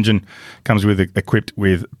centimetre engine. Comes equipped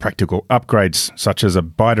with practical upgrades such as a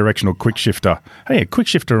bi-directional quick shifter. Hey, a quick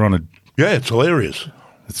shifter on a... Yeah, it's hilarious.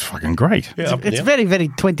 It's fucking great. Yeah, up and It's down. very, very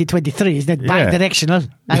 2023, isn't it? Yeah. Bi-directional.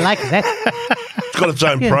 I like that. It's got its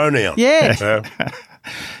own pronoun. Yeah.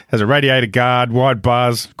 Has a radiator guard, wide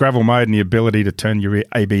bars, gravel mode, and the ability to turn your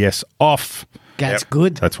ABS off. That's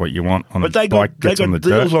good. That's what you want on But a they bike got gets on the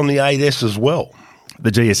deals dirt. on the 8S as well.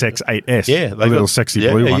 The GSX 8S. Yeah, the little sexy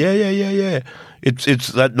blue one. Yeah. It's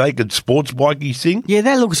that naked sports bikey thing. Yeah,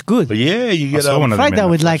 that looks good. But yeah, you get saw one of them Afraid I in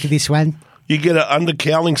would the like flesh. this one. You get an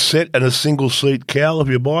undercowling set and a single seat cowl if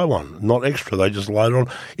you buy one. Not extra, they just load on.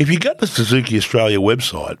 If you go to the Suzuki Australia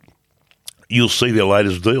website, you'll see their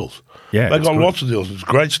latest deals. Yeah, They've it's got good. lots of deals. It's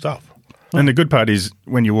great stuff. And the good part is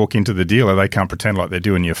when you walk into the dealer, they can't pretend like they're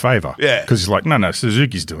doing you a favour. Yeah. Because it's like, no,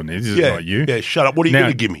 Suzuki's doing this. This is not you. Yeah, shut up. What are you now,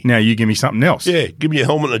 going to give me? Now you give me something else. Yeah, give me a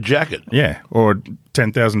helmet and a jacket. Yeah. Or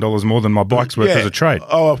 $10,000 more than my bike's worth as a trade.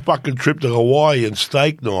 Oh, a fucking trip to Hawaii and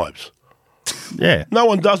steak knives. Yeah. No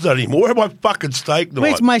one does that anymore. Where are my fucking steak knives?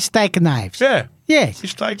 Where's my steak knives? Yeah. Yes. Your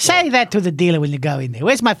steak Say knife. that to the dealer when you go in there.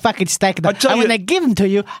 Where's my fucking steak knife? tell And when you- they give them to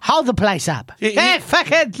you, hold the place up. Yeah,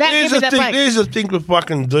 Fucking, give Here's me the the thing. bike. Here's the thing with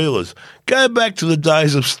fucking dealers. Go back to the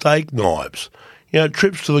days of steak knives. You know,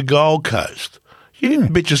 trips to the Gold Coast. You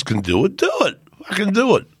bitches can do it. Do it. Fucking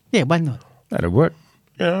do it. Yeah, why not? That'd work.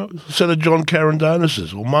 You know, instead of John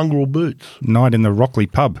Carandonis's or mongrel boots. Night in the Rockley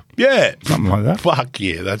pub. Yeah. Something like that. Fuck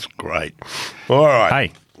yeah, that's great. All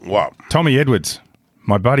right. Hey. What? Tommy Edwards.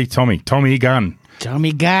 My buddy Tommy Gunn.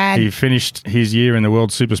 Tommy God. He finished his year in the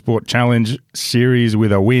World Supersport Challenge Series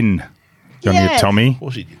with a win. Good on you, Yes. Tommy. Of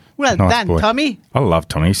course he did. Well Nice done, boy. Tommy. I love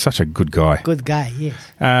Tommy. He's such a good guy. Good guy, yes.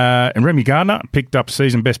 And Remy Gardner picked up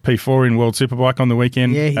season best P4 in World Superbike on the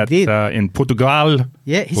weekend. Yeah, he did. In Portugal.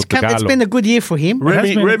 Yeah, it's Portugal. been a good year for him. It has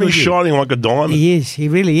been a Remy's good year. shining like a diamond. He is. He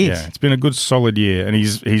really is. Yeah, it's been a good solid year, and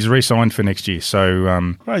he's re-signed for next year.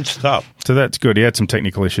 So Great stuff. so that's good. He had some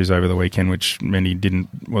technical issues over the weekend, which meant he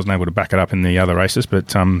wasn't able to back it up in the other races.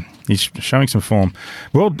 But he's showing some form.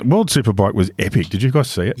 World Superbike was epic. Did you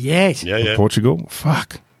guys see it? Yes. Yeah. Portugal.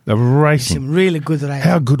 Fuck, the racing. Some really good race.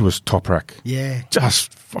 How good was Toprak? Yeah.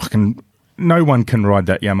 Just fucking. No one can ride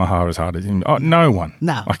that Yamaha as hard as him. Oh, no one.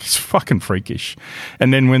 No. Like, it's fucking freakish.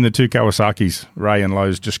 And then when the two Kawasaki's, Ray and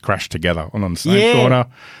Lowe's, just crashed together on the same Yeah. corner,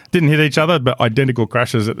 didn't hit each other, but identical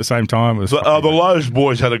crashes at the same time. It was The fucking- Lowe's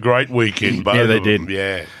boys had a great weekend. Both Yeah, they of them.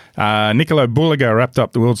 did. Yeah. Nicolo Bulliger wrapped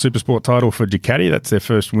up the World Supersport title for Ducati. That's their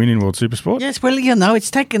first win in World Supersport. Yes, well, you know, it's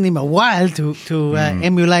taken him a while to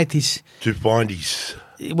emulate his. To find his.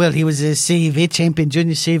 Well, he was a CEV champion,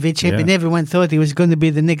 junior CEV champion. Yeah. Everyone thought he was going to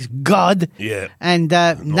be the next god. Yeah. And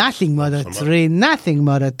nothing Moto 3, nothing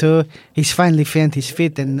Moto 2. He's finally found his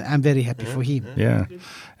fit, and I'm very happy for him. Yeah.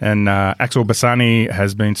 And Axel Bassani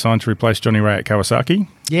has been signed to replace Johnny Ray at Kawasaki.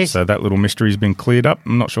 Yes. So that little mystery's been cleared up.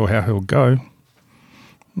 I'm not sure how he'll go.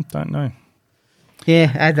 Don't know.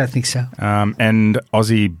 Yeah, I don't think so. And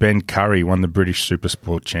Aussie Ben Curry won the British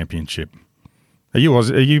Supersport Championship. Are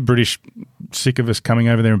you British sick of us coming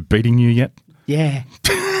over there and beating you yet? Yeah.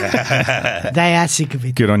 They are sick of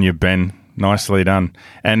it. Good on you, Ben. Nicely done.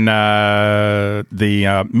 And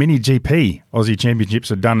the Mini GP Aussie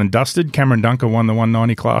Championships are done and dusted. Cameron Dunker won the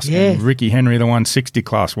 190 class Yes. and Ricky Henry the 160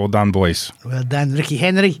 class. Well done, boys. Well done, Ricky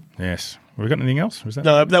Henry. Yes. Have we got anything else? Was that?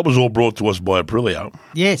 No, that was all brought to us by Aprilia.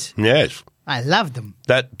 Yes, Yes. I love them.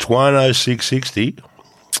 That Twino 660,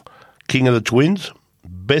 King of the Twins,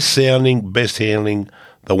 best sounding, best handling,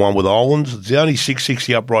 the one with Ollens. It's the only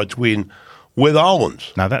 660 upright twin with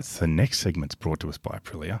Ollens. No, that's the next segment's brought to us by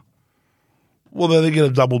Aprilia. Well, then they get a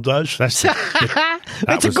double dose. That's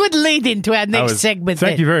It's a was- good lead into our that next was- segment.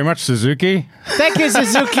 Thank you then. very much, Suzuki. Thank you,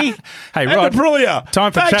 Suzuki. Hey, And Rod. Aprilia.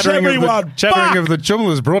 Time for Thanks, chattering everyone. of the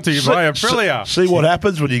Chumlas brought to you by Aprilia. See what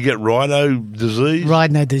happens when you get rhino disease?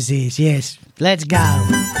 Rhino disease, yes. Let's go.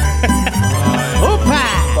 Oopa!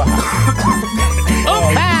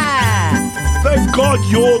 Oopa! Thank God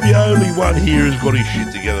you're the only one here who's got his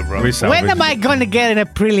shit together, bro. We When am I going to get an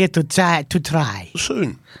Aprilia to try?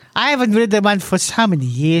 Soon. I haven't ridden one for so many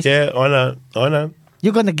years. Yeah, I know.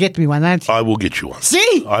 You're going to get me one, aren't you? I will get you one.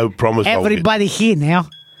 See? I promise I will get- Everybody here now.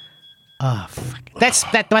 Oh, fuck.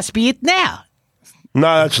 That must be it now. No,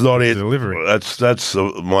 that's not it. Delivery. That's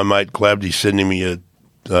my mate Clavdy sending me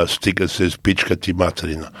a sticker that says Pichka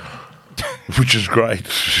Timatarina, which is great.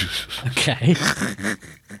 Okay. Have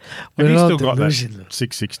We're you all still got delusional. that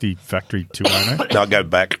 660 factory 209? No, go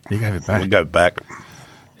back. You gave it back. We'll go back.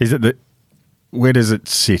 Is it where does it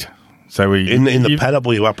sit? So In the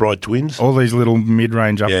Panoply upright twins, all these little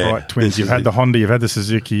mid-range upright Yeah, twins. this You've is had it. the Honda, you've had the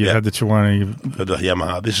Suzuki, you've Yeah. had the Chihuahua. for the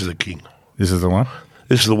Yamaha, this is a king. This is the one.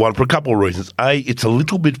 This is the one for a couple of reasons. A, it's a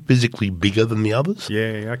little bit physically bigger than the others.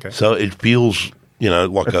 Yeah. Okay. So it feels,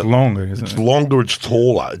 like It's longer, isn't it's it? longer, it's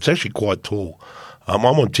taller. It's actually quite tall. I'm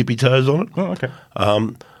on tippy toes on it. Oh, okay.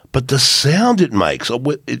 But the sound it makes,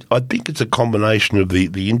 I think it's a combination of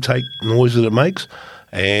the intake noise that it makes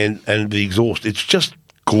and the exhaust. It's just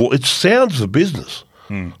it sounds the business.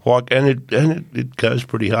 And it goes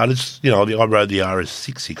pretty hard. It's I rode the RS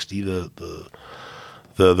 660,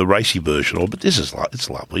 the racy version of it. But this is it's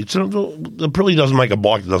lovely. It probably doesn't make a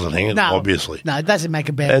bike that doesn't hang it, obviously. No, it doesn't make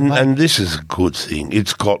a bad bike. And this is a good thing.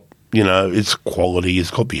 It's got, it's quality.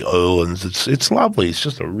 It's got the Erlins. It's lovely. It's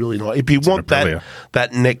just a really nice. If you want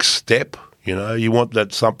that next step, you want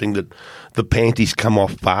that something that the panties come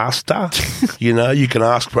off faster. You can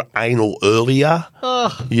ask for anal earlier.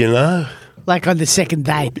 Like on the second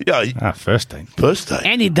date. Yeah. First date. First date.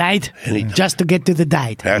 Any date. Just to get to the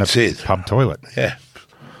date. That's it. Pub toilet. Yeah.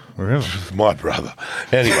 Really? My brother.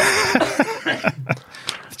 Anyway.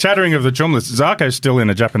 Chattering of the chumless, Zarko's still in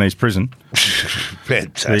a Japanese prison.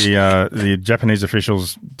 Fantastic. The Japanese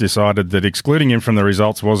officials decided that excluding him from the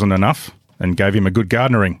results wasn't enough and gave him a good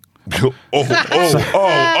gardening. That's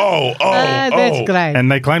great.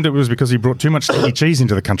 And they claimed it was because he brought too much sticky cheese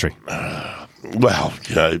into the country. Well,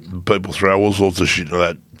 people throw all sorts of shit into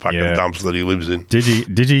that fucking dumps that he lives in.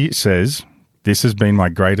 Digi says, this has been my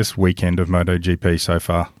greatest weekend of MotoGP so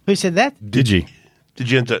far. Who said that? Digi.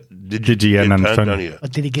 Digi and Antonio. Or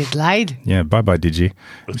did he get laid? Yeah, bye-bye, Digi.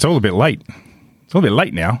 It's all a bit late. It's all a bit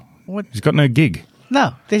late now. What? He's got no gig.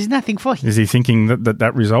 No, there's nothing for him. Is he thinking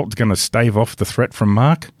that result's going to stave off the threat from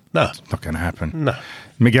Mark? No. It's not going to happen. No.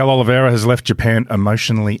 Miguel Oliveira has left Japan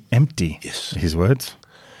emotionally empty. Yes. His words.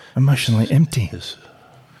 Emotionally empty. Yes.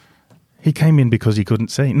 He came in because he couldn't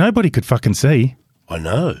see. Nobody could fucking see. I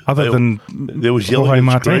know. There was yelling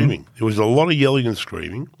and screaming. There was a lot of yelling and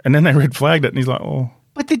screaming. And then they red flagged it, and he's like, oh.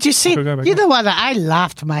 But did you see? You know what? I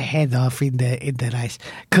laughed my head off in the race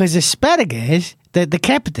because Asparagus, the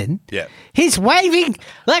captain, he's waving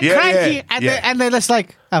like crazy, and they're just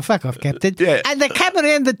like, "Oh, fuck off, captain!" Yeah. And they come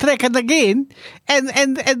around the track and again, and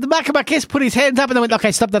the Marco Marquez put his hands up and they went,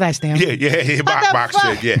 "Okay, stop the race now." Yeah. Mark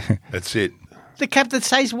said, "Yeah, that's it." The captain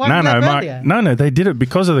says one. No, they did it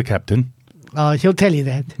because of the captain. Oh, he'll tell you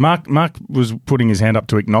that. Mark was putting his hand up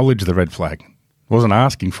to acknowledge the red flag. Wasn't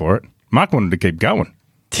asking for it. Mark wanted to keep going.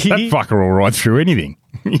 That fucker will ride through anything.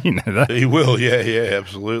 You know that. He will, yeah,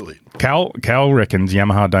 absolutely. Cal reckons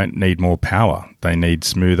Yamaha don't need more power. They need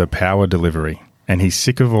smoother power delivery. And he's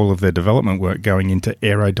sick of all of their development work going into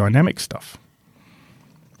aerodynamic stuff.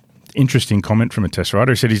 Interesting comment from a test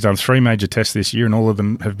rider. He said he's done 3 major tests this year and all of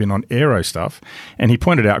them have been on aero stuff. And he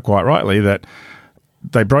pointed out quite rightly that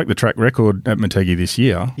they broke the track record at Motegi this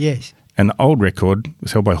year. Yes. And the old record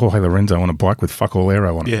was held by Jorge Lorenzo on a bike with fuck all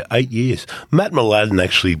aero on it. Yeah, 8 years. Matt Mladen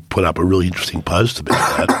actually put up a really interesting post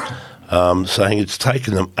about that, saying it's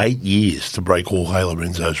taken them 8 years to break Jorge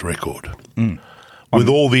Lorenzo's record. With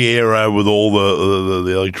all the aero, with all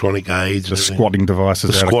the electronic aids. The squatting devices.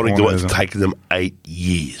 The squatting devices, it's taken them 8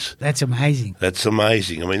 years. That's amazing.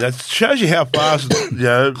 I mean, that shows you how fast,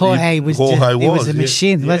 Jorge was a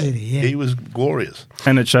machine, wasn't he? Yeah. He was glorious.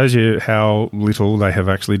 And it shows you how little they have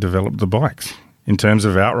actually developed the bikes in terms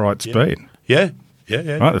of outright speed. Yeah.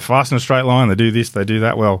 Right, they're fast in a straight line, they do this, they do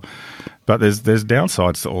that well. But there's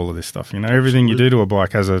downsides to all of this stuff. Everything you do to a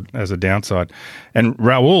bike has a downside. And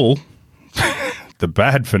Raul... The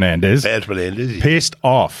bad Fernandez. Pissed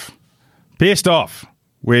off.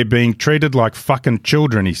 We're being treated like fucking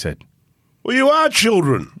children, he said. Well, you are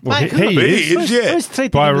children. Well, he is, yeah.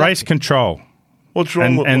 By race control. What's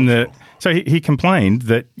wrong So he complained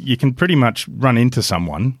that you can pretty much run into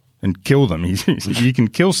someone and kill them. You can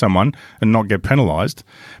kill someone and not get penalised.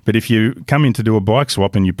 But if you come in to do a bike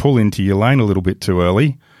swap and you pull into your lane a little bit too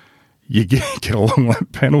early, you get a long lap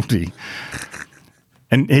penalty.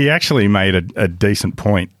 And he actually made a decent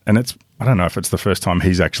point, and I don't know if it's the first time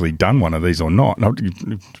he's actually done one of these or not. No,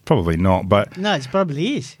 probably not, but... No, it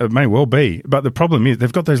probably is. It may well be. But the problem is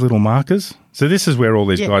they've got those little markers. So this is where all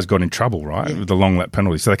these guys got in trouble, right, with the long lap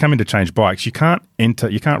penalty. So they come in to change bikes. You can't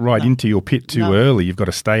ride into your pit too early. You've got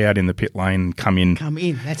to stay out in the pit lane and come in.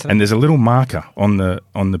 That's right. And there's a little marker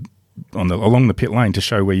along the pit lane to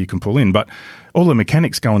show where you can pull in. But all the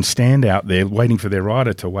mechanics go and stand out there waiting for their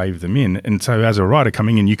rider to wave them in. And so as a rider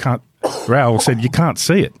coming in, Raul said you can't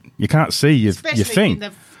see it. You can't see your thing.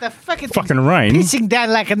 The fucking rain. Pissing down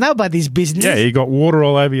like a nobody's business. Yeah, you got water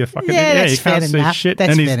all over your fucking... Yeah, that's you can't fair enough. see shit.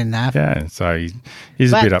 That's fair enough. Yeah, so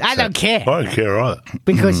he's a bit upset. I don't care. I don't care either.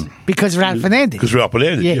 Because Raul Fernandez. Because Raul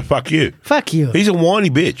Fernandez. Yeah, fuck you. Fuck you. He's a whiny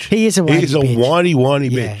bitch. He is a whiny bitch. He's a whiny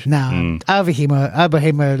bitch. No, over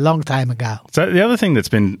him a long time ago. So the other thing that's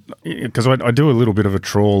been... Because I do a little bit of a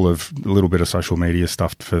trawl of a little bit of social media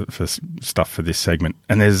stuff for stuff for this segment.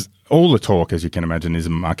 And there's all the talk, as you can imagine, is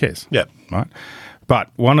Marquez. Yeah. Right? But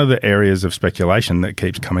one of the areas of speculation that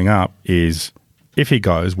keeps coming up is if he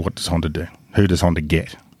goes, what does Honda do? Who does Honda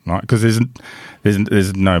get? Right? Because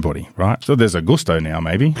there's nobody, right? So there's Augusto now,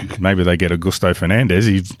 maybe. Maybe they get Augusto Fernandez.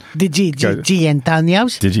 Did G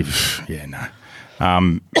Antonios? Did you? Yeah, no.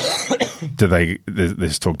 Do they?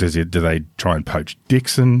 There's talk. Do they try and poach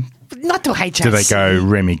Dixon? Not to HRC. Do they go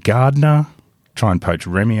Remy Gardner? Try and poach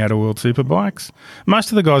Remy out of World Superbikes? Most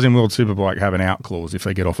of the guys in World Superbike have an out clause. If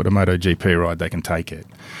they get offered a MotoGP ride, they can take it.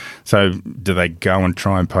 So do they go and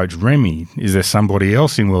try and poach Remy? Is there somebody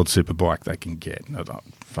else in World Superbike they can get?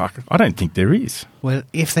 Fuck, I don't think there is. Well,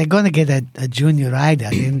 if they're going to get a junior rider,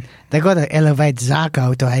 then they've got to elevate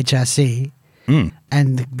Zarco to HRC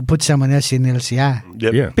and put someone else in LCR.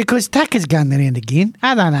 Yep. Yeah. Because Taka's gone there in again.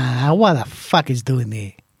 I don't know what the fuck is doing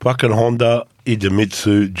there. Fucking Honda,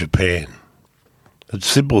 Idemitsu, Japan. It's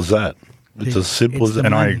simple as that. It's as simple as that.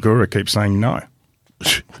 And Iagura keeps saying no.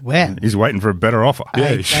 Well, He's waiting for a better offer.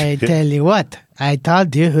 I tell you what, I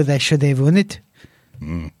told you who they should have won it.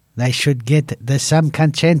 They should get the Sam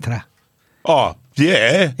Concentra. Oh,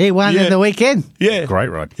 yeah. He won in the weekend. Yeah. Great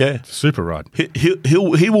ride. Yeah. Super ride.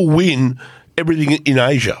 He will win everything in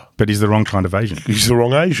Asia. But he's the wrong kind of Asian. He's the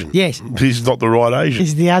wrong Asian. Yes. He's not the right Asian.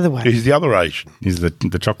 He's the other one. He's the other Asian. He's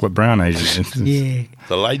the chocolate brown Asian. Yeah.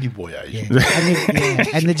 The ladyboy Asian. Yeah.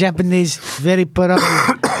 And the Japanese, very proud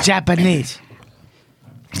Japanese.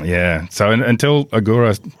 Yeah. So until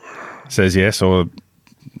Agura says yes, or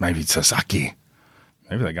maybe Sasaki.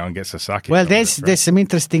 Maybe they go and get Sasaki. Well, there's some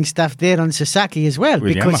interesting stuff there on Sasaki as well,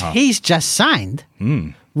 With because Yamaha. he's just signed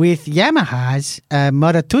with Yamaha's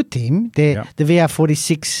Moto 2 team, the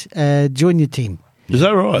VR46 junior team. Is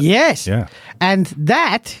that right? Yes. Yeah. And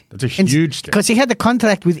that's a huge step. Because he had a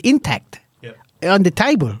contract with Intact on the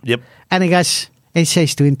table. Yep. And he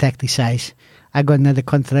says to Intact, he says, I got another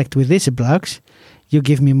contract with these blokes, you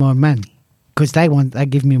give me more money. Because I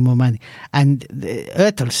give me more money. And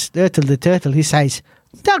Ertel the Turtle, he says,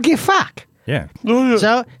 don't give a fuck. Yeah.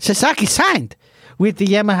 So Sasaki signed with the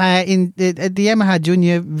Yamaha the Yamaha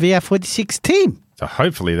Junior VR46 team. So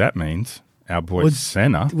hopefully that means our boy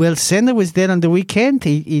Senna. Well, Senna was there on the weekend.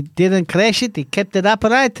 He didn't crash it. He kept it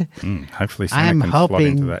upright. Hopefully Senna can slot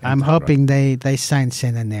into that. I'm hoping they sign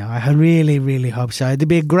Senna now. I really, really hope so. It'd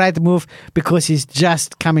be a great move because he's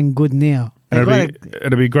just coming good now.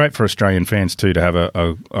 It'll be great for Australian fans too to have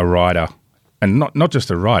a rider. And not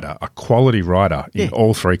just a rider, a quality rider in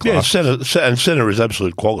all three classes. Yeah, Senna is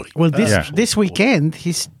absolute quality. Well, this weekend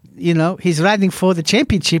he's riding for the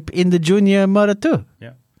championship in the junior Moto 2.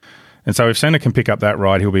 Yeah. And so if Senna can pick up that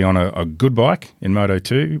ride, he'll be on a good bike in Moto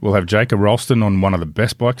 2. We'll have Jacob Ralston on one of the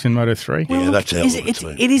best bikes in Moto 3. Yeah, that's how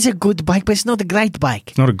it is a good bike, but it's not a great bike.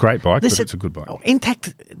 It's not a great bike, but it's a good bike.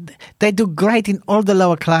 Intact, they do great in all the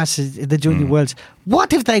lower classes, the junior worlds.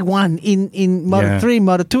 What if they won in Moto 3,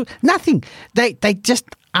 Moto 2? Nothing. They just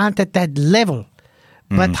aren't at that level.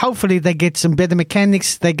 But hopefully they get some better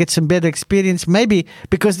mechanics, they get some better experience, maybe,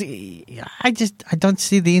 because I don't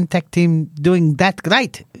see the Intact team doing that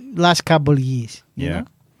great last couple of years. You know?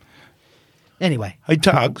 Anyway. Hey,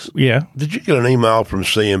 Tugs. Yeah? Did you get an email from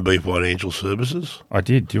CMB Financial Services? I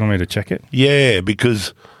did. Do you want me to check it? Yeah,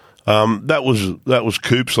 because that was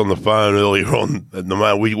Coops on the phone earlier on at the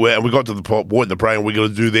moment. We got to the point in the program we're going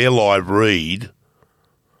to do their live read,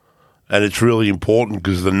 and it's really important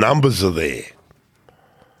because the numbers are there.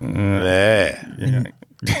 Yeah.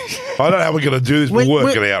 I don't know how we're going to do this. We'll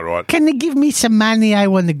work it out, right? Can they give me some money? I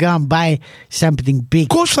want to go and buy something big. Of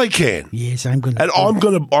course they can. Yes, I'm going to. And I'm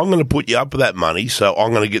going to put you up for that money, so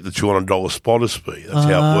I'm going to get the $200 spotter's fee. That's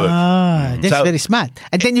how it works. That's very smart.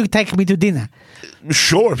 And then you take me to dinner.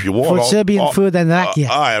 Sure, if you want. For Serbian food and rakia.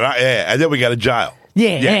 Yeah, and then we go to jail.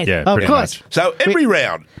 Yeah, of course. Much. So every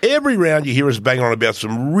round you hear us bang on about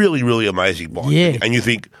some really, really amazing bikes. Yeah. And you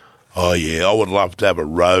think, oh, yeah, I would love to have a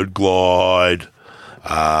Road Glide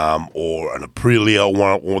or an Aprilia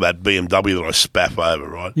or that BMW that I spaff over,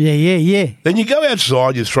 right? Yeah. Then you go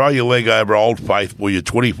outside, you throw your leg over Old Faithful, your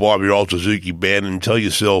 25-year-old Suzuki Band, and tell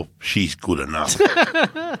yourself, she's good enough.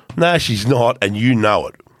 No, she's not, and you know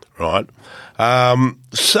it, right?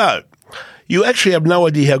 So you actually have no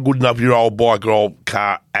idea how good enough your old bike or old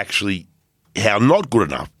car actually, how not good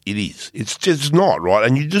enough it is. It's just not, right?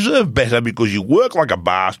 And you deserve better because you work like a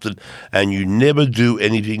bastard and you never do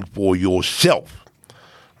anything for yourself,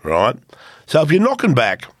 right? So if you're knocking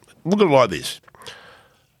back, look at it like this.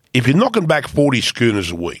 If you're knocking back 40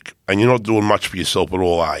 schooners a week and you're not doing much for yourself at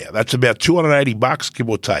all, are you? That's about $280, give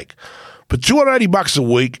or take. For $280 a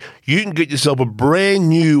week, you can get yourself a brand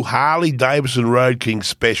new Harley Davidson Road King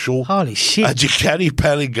Special. Holy shit. A Ducati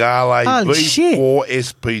Panigale V4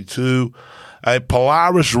 SP2, a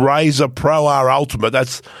Polaris Razor Pro R Ultimate.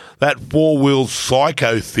 That's that four-wheel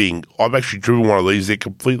psycho thing. I've actually driven one of these. They're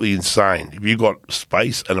completely insane. If you've got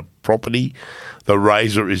space and a property, the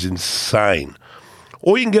Razor is insane.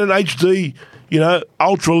 Or you can get an HD,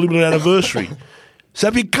 ultra limited anniversary. So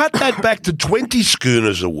if you cut that back to 20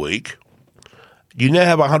 schooners a week, you now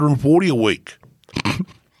have 140 a week.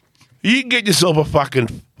 You can get yourself a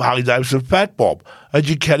fucking Harley Davidson Fat Bob, a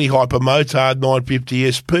Ducati Hyper Motard 950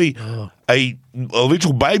 SP, a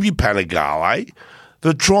little baby Panigale,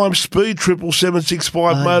 the Triumph Speed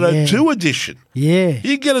 77765 Moto 2 edition. Yeah.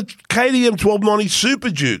 You get a KTM 1290 Super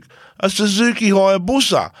Duke, a Suzuki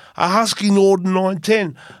Hayabusa, a Husky Norden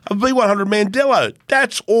 910, a V100 Mandello.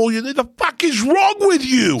 That's all you need. The fuck is wrong with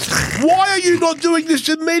you? Why are you not doing this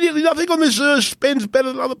immediately? Nothing on this earth spends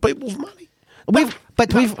better than other people's money. We've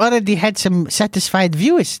already had some satisfied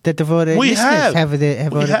viewers that have already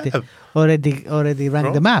already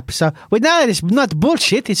rang them up. So we know it's not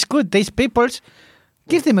bullshit. It's good. These people,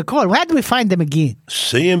 give them a call. How do we find them again?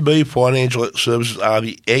 CMB Financial Services are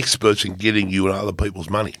the experts in getting you and other people's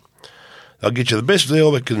money. They'll get you the best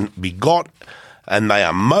deal that can be got, and they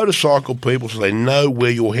are motorcycle people, so they know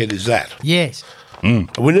where your head is at. Yes.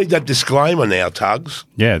 We need that disclaimer now, Tugs.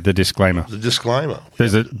 Yeah, the disclaimer. The disclaimer.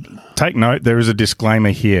 Take note, there is a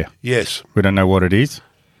disclaimer here. Yes. We don't know what it is.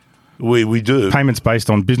 We do. Payments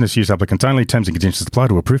based on business use applicants only. Terms and conditions apply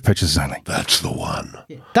to approved purchases only. That's the one.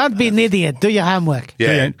 Don't be an idiot. Do your homework.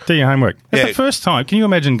 Yeah. Do your homework. It's the first time. Can you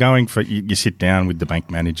imagine going for, you sit down with the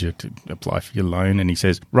bank manager to apply for your loan and he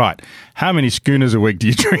says, right, how many schooners a week do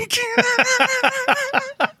you drink?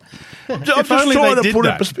 I'm just trying to put it in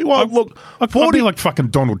perspective. Well, look, I'd be like fucking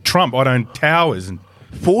Donald Trump. I'd own towers and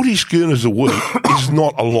 40 schooners a week is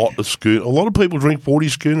not a lot of schooners. A lot of people drink 40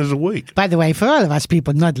 schooners a week. By the way, for all of us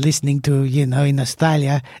people not listening to, in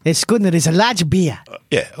Australia, a schooner is a large beer.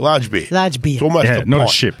 Yeah, a large beer. Large beer. It's almost a not pint.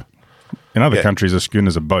 a ship. In other countries, a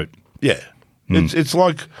schooner's a boat. Yeah. It's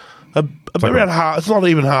like around half. It's not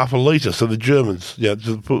even half a litre. So the Germans,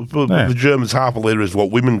 the Germans, half a litre is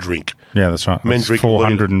what women drink. Yeah, that's right. Men drink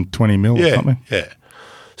 420 mil or something. Yeah.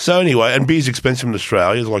 So anyway, and beer's expensive in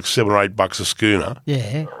Australia. It's like $7 or $8 a schooner.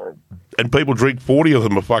 Yeah. And people drink 40 of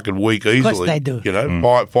them a fucking week easily. Of course they do.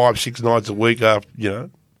 5-6 nights a week after, We're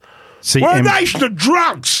a nation of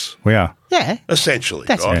drunks. We are. Yeah. Essentially.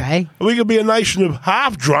 That's right? okay. And we could be a nation of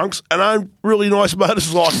half drunks and own really nice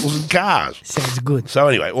motorcycles and cars. Sounds good. So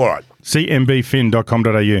anyway, all right.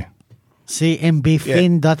 cmbfin.com.au.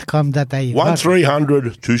 cmbfin.com.au. 1300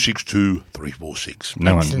 262 346.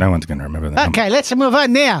 No one's going to remember that. Okay, let's move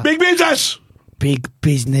on now. Big business. Big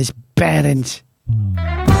business parents.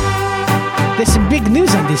 There's some big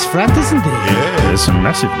news on this front, isn't there? Yeah. There's some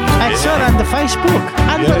massive news. I saw it on the Facebook.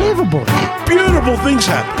 Unbelievable. Beautiful things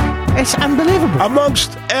happen. It's unbelievable.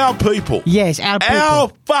 Amongst our people. Yes, our people. Our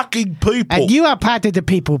fucking people. And you are part of the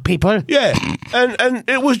people. Yeah. And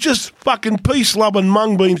it was just fucking peace, love and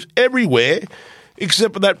mung beans everywhere,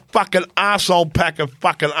 except for that fucking arsehole pack of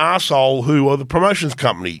fucking arsehole who are the promotions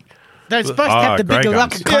company. They're supposed to have the big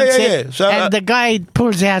rocket concept, Yeah. So, and the guy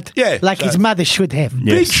pulls out like his mother should have. Yes.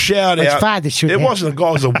 Big shout out. His father should have. It wasn't a guy,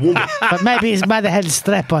 it was a woman. But maybe his mother had a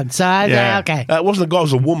strap on, so okay. It wasn't a guy, it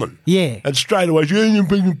was a woman. Yeah. And straight away,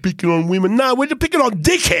 you're picking on women. No, we're picking on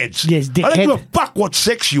dickheads. Yes, dickhead. I don't give a fuck what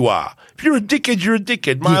sex you are. If you're a dickhead, you're a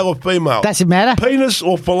dickhead, male or female. Doesn't matter. Penis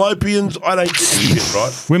or fallopians, I don't give a shit,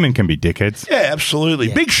 right? Women can be dickheads. Yeah, absolutely.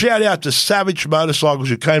 Yeah. Big shout out to Savage Motorcycles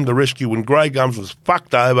who came to the rescue when Grey Gums was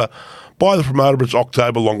fucked over by the promoter of its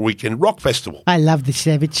October Long Weekend Rock Festival. I love the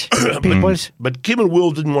Savage peoples. But Kim and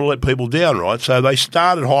Will didn't want to let people down, right? So they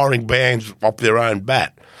started hiring bands off their own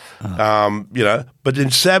bat. But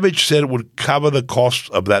then Savage said it would cover the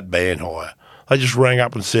cost of that band hire. They just rang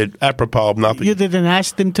up and said, apropos of nothing. You didn't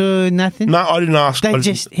ask them to nothing? No, I didn't ask.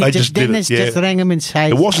 Dennis just rang him and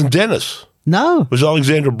said... It wasn't Dennis. No. It was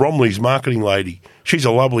Alexandra Bromley's marketing lady. She's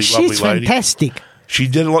a lovely lady. She's fantastic. She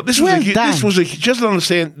did a lot. Just to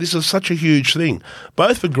understand, this is such a huge thing,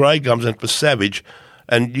 both for Grey Gums and for Savage.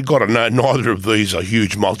 And you've got to know, neither of these are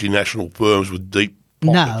huge multinational firms with deep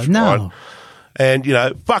pockets. No. Right? And,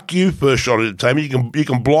 fuck you, First Shot Entertainment. You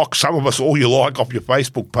can block some of us all you like off your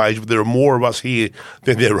Facebook page, but there are more of us here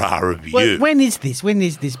than there are of you. When is this? When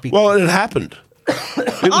is this big? Well, it happened.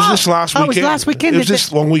 It was this last weekend. It was last weekend. It was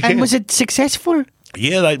this long weekend. And was it successful?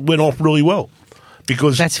 Yeah, they went off really well.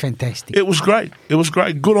 Because that's fantastic. It was great. It was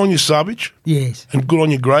great. Good on you, Savage. Yes. And good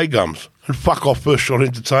on your Grey Gums. And fuck off First Shot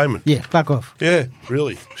Entertainment. Yeah, fuck off. Yeah,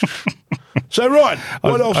 really. So, right,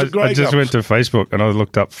 what else at Grey Gums? I just went to Facebook and I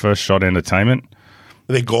looked up First Shot Entertainment.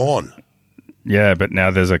 They're gone. Yeah, but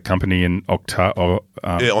now there's a company in Ontario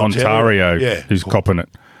who's copping it.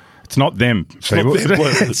 It's not them, people.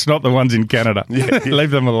 It's not the ones in Canada. Yeah.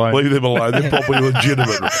 Leave them alone. Leave them alone. They're probably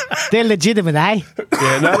legitimate. They're legitimate, eh?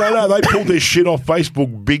 Yeah, no. They pulled their shit off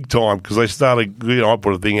Facebook big time because they started, I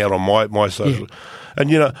put a thing out on my social.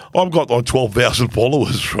 And, I've got like 12,000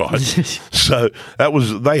 followers, right? So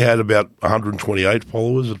they had about 128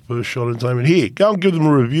 followers at first shot entertainment. Here, go and give them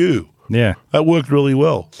a review. Yeah. That worked really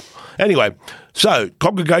well. Anyway, so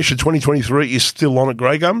Congregation 2023 is still on at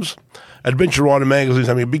Grey Gums. Adventure Rider Magazine's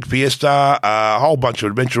having a big fiesta, a whole bunch of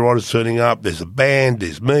adventure riders turning up. There's a band,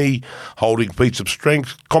 there's me holding feats of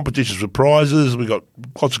strength, competitions for prizes. We've got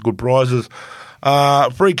lots of good prizes.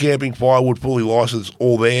 Free camping, firewood, fully licensed,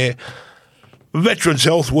 all there. Veterans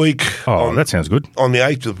Health Week. Oh, that sounds good. On the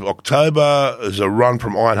 8th of October, there's a run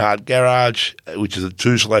from Ironheart Garage, which is at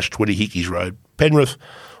 2/20 Hickeys Road, Penrith.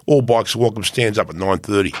 All bikes are welcome. Stands up at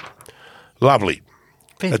 9:30. Lovely.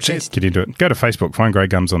 That's it. Get into it. Go to Facebook. Find Grey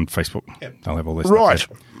Gums on Facebook. Yep. They'll have all this right.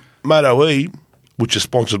 stuff. Moto E, which is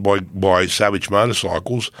sponsored by Savage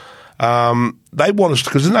Motorcycles, they want us,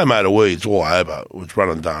 because there's no Moto E, it's all over. It's run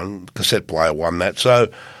and done. Cassette player won that. So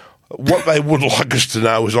what they would like us to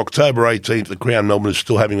know is October 18th, the Crown Melbourne is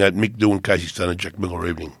still having that Mick Doohan, Casey Stone and Jack Miller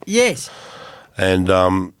evening. Yes. And,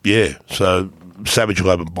 so Savage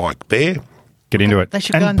will have a bike there. Get into it. They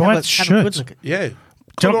should go and buy shirts. Yeah.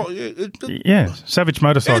 Savage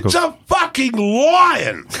Motorcycles. It's a fucking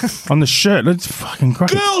lion on the shirt. It's fucking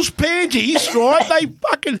great. Girls' panties, right? They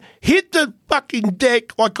fucking hit the fucking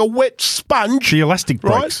deck like a wet sponge. The elastic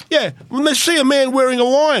right? breaks. Yeah. When they see a man wearing a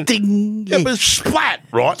lion, ding. Yeah, but it's splat,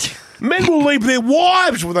 right? Men will leave their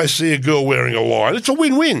wives when they see a girl wearing a lion. It's a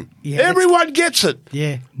win-win. Yeah, everyone gets it.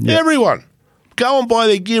 Yeah. Everyone. Go and buy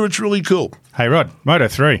their gear. It's really cool. Hey, Rod, Moto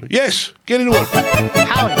 3. Yes, get into it.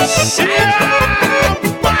 How exciting.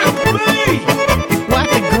 Fuck me! What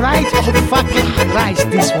a great fucking race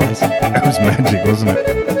this was. That was magic, wasn't it?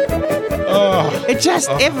 It's just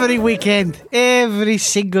every weekend, every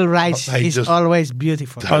single race is always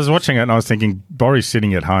beautiful. I was watching it and I was thinking, Borry's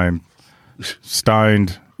sitting at home,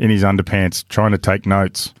 stoned, in his underpants, trying to take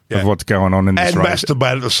notes of what's going on in this race. And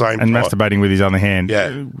masturbate at the same time. And masturbating with his other hand.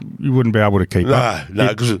 Yeah. You wouldn't be able to keep up. No,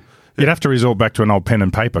 because... You'd have to resort back to an old pen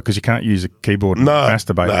and paper because you can't use a keyboard and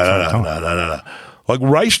masturbate at the same time. No. Like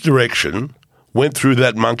Race Direction went through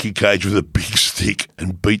that monkey cage with a big stick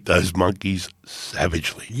and beat those monkeys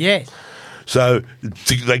savagely. Yes. So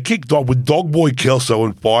they kicked off with Dogboy Kelso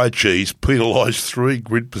and Fire Cheese penalised 3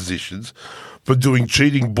 grid positions for doing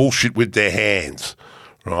cheating bullshit with their hands,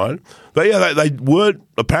 right? But they weren't,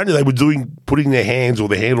 apparently they were putting their hands or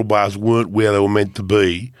their handlebars weren't where they were meant to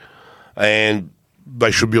be, and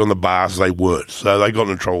they should be on the bars, they weren't. So they got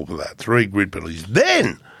in trouble for that. 3 grid penalties.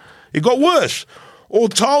 Then it got worse.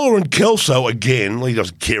 Ortola and Kelso, again, he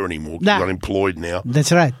doesn't care anymore because he's unemployed now.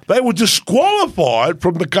 That's right. They were disqualified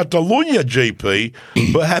from the Catalunya GP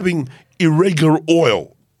for having irregular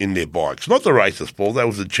oil in their bikes. Not the racer's fault, that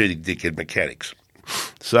was the cheating dickhead mechanics.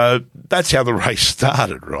 So that's how the race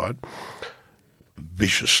started, right?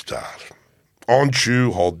 Vicious start.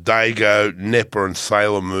 Onchu, Holdago, Nepper and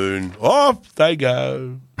Sailor Moon. Off they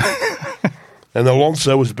go. And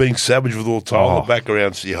Alonso was being savage with Ortola back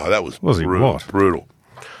around. Yeah, that was brutal.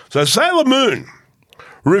 So Sailor Moon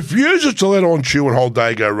refuses to let Onchu and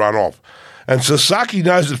Holdago run off. And Sasaki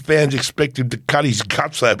knows that fans expect him to cut his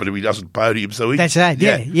guts open if he doesn't podium. So that's right,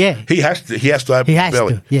 yeah. He has to open his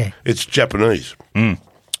belly. It's Japanese. Mm.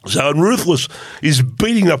 So and Ruthless is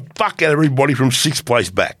beating the fuck out of everybody from 6th place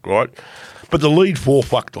back, right? But the lead 4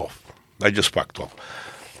 fucked off. They just fucked off.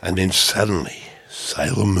 And then suddenly,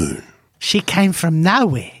 Sailor Moon. She came from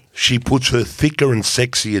nowhere. She puts her thicker and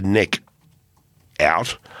sexier neck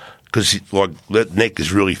out because that neck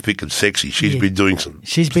is really thick and sexy. She's been doing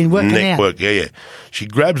She's been working neck out. work. Yeah. She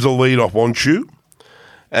grabs the lead off Onchu,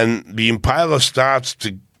 and the Impaler starts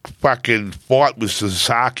to fucking fight with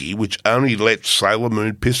Sasaki, which only lets Sailor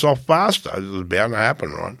Moon piss off faster. It was bound to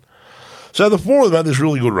happen, right? So the 4 of them had this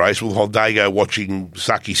really good race with Holdago watching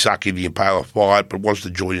Saki the Impaler fight, but wants to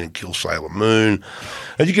join in and kill Sailor Moon.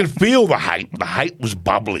 And you can feel the hate. The hate was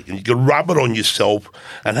bubbling, and you could rub it on yourself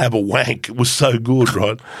and have a wank. It was so good,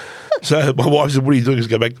 right? So my wife said, "What are you doing? Just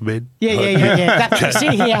go back to bed." Yeah. That's see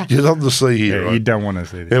here. You're not to see here. Right? You don't want to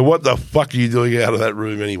see this. Yeah, what the fuck are you doing out of that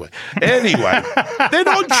room anyway? Anyway, then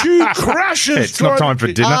Onchu crashes. It's not time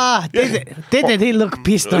for dinner. Didn't he look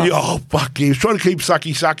pissed off? Oh, fuck. He was trying to keep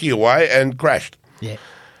Saki away and crashed. Yeah.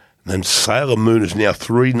 And then Sailor Moon is now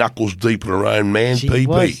 3 knuckles deep in her own man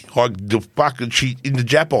PB. Like the fucking she in the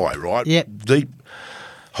Japai, right? Yeah. Deep.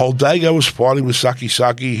 Holdago was fighting with Saki,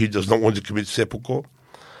 who does not want to commit seppuku.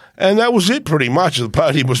 And that was it pretty much. The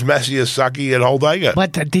podium was Masia, Saki, and Holdago.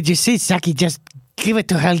 But did you see Saki just give it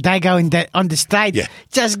to Holdago on the straight? Yeah.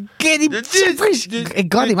 Just get him. It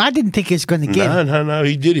got him. I didn't think he was going to get him. No.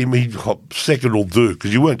 He did him. Second will do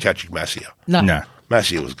because you weren't catching Masia. No.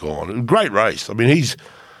 Masia was gone. Great race. I mean,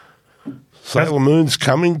 Sailor Moon's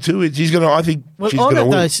coming to it. She's going to, I think she's going to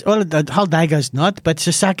win. All of the Haldago's not, but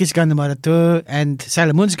Sasaki's going to Moto and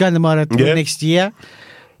Sailor Moon's going to Moto next year.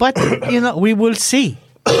 But, we will see.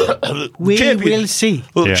 Will see.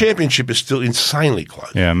 Well, the championship is still insanely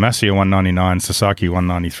close. Yeah, Masia 199, Sasaki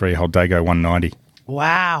 193, Haldago 190.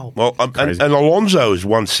 Wow. Well, and Alonso is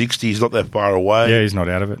 160. He's not that far away. Yeah, he's not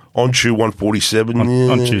out of it. Onchu 147.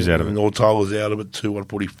 Onchu's out of it. Ortola's out of it too,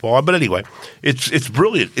 145. But anyway, it's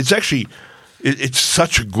brilliant. It's actually it's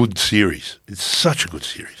such a good series. It's such a good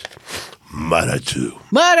series. Moto 2.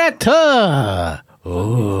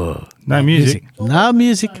 Oh. No music. No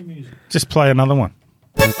music. Just play another one.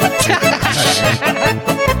 Not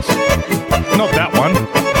that one.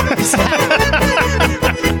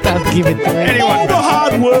 Don't give it to me. All the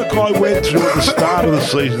hard work I went through at the start of the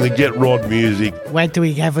season to get Rod music. When do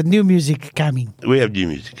we have a new music coming? We have new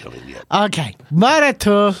music coming, yeah. Okay.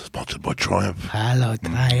 Moto 2. Sponsored by Triumph. Hello,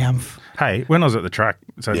 Triumph. Hey, when I was at the track,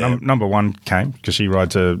 so number one came because she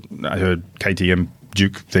rides her KTM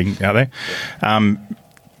Duke thing out there.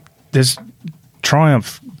 There's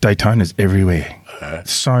Triumph Daytonas everywhere.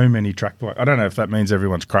 So many track bikes. I don't know if that means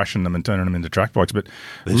everyone's crashing them and turning them into track bikes, but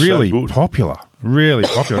they're really so popular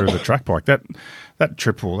as a track bike. That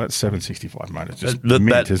triple, that 765 motor, just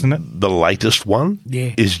mint, isn't it? The latest one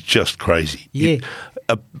is just crazy. Yeah.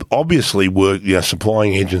 It, obviously,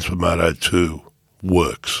 supplying engines for Moto 2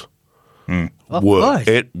 works.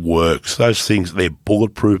 It works. Those things, they're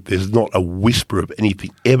bulletproof. There's not a whisper of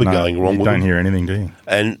anything ever going wrong with them. You don't hear anything, do you?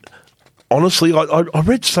 And honestly, I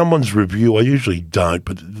read someone's review. I usually don't,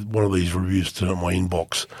 but one of these reviews turned on my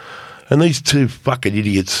inbox. And these two fucking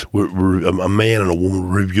idiots were a man and a woman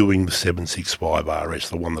reviewing the 765 RS,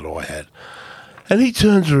 the one that I had. And he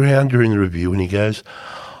turns around during the review and he goes,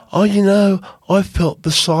 I felt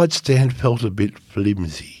the side stand felt a bit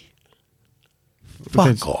flimsy.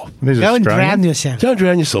 Fuck off. Go and drown yourself. Don't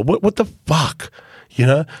drown yourself. What the fuck? She's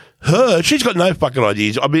got no fucking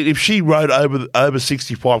ideas. I mean, if she rode over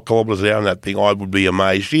 65 kilometres an hour on that thing, I would be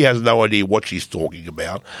amazed. She has no idea what she's talking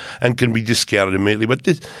about and can be discounted immediately. But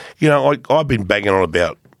this, I've been banging on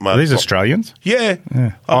about. Are these Australians? Yeah.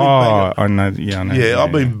 I know. Yeah, I know. Yeah,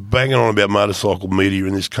 I've been banging on about motorcycle media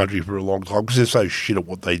in this country for a long time because they're so shit at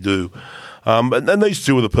what they do. And these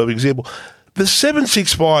two are the perfect example. The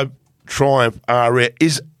 765 Triumph RS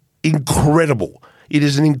is incredible. It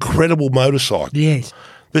is an incredible motorcycle. Yes.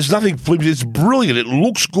 There's nothing flimsy. It's brilliant. It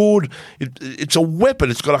looks good. It's a weapon.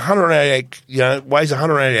 It's got 188, weighs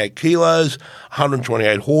 188 kilos,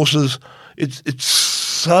 128 horses.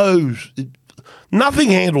 Nothing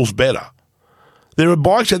handles better. There are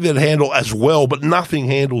bikes out there that handle as well, but nothing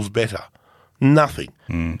handles better. Nothing.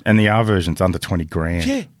 And the R version's under 20 grand.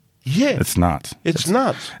 Yeah. It's nuts. It's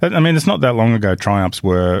nuts. I mean, it's not that long ago Triumphs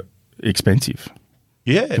were expensive.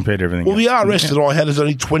 Yeah. Compared to everything else. Well, the RS that I had is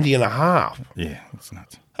only 20 and a half. Yeah, it's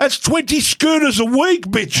nuts. That's 20 scooters a week,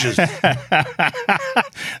 bitches.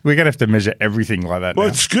 We're going to have to measure everything like that now.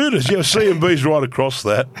 Well, scooters, CMB's right across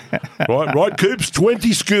that. Right, Coops?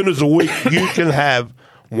 20 scooters a week, you can have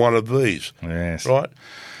one of these. Yes. Right?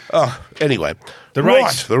 Anyway. The race.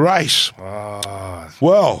 Right, the race.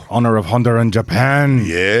 Well. Honour of Honda in Japan.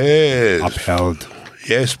 Yes. Upheld.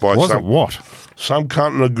 Yes, by some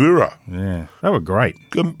cunt in Agura. Yeah, they were great.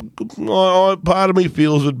 Part of me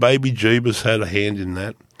feels that Baby Jeebus had a hand in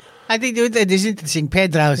that. I think it is interesting.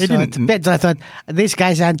 Pedro thought, these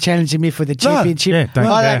guys aren't challenging me for the championship. All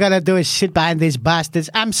I got to do is sit behind these bastards.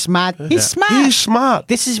 I'm smart. He's smart.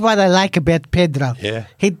 This is what I like about Pedro. Yeah.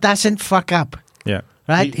 He doesn't fuck up. Yeah.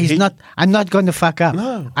 Right? I'm not going to fuck up.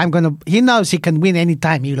 No. He knows he can win any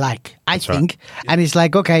time you like, I think. Right. And he's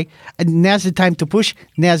like, okay, now's the time to push.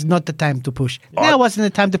 Now's not the time to push. Now wasn't the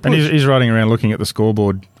time to push. And he's riding around looking at the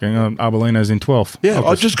scoreboard going, Arbolino's in 12th. Yeah,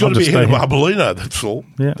 I just got to be ahead of Arbolino, that's all.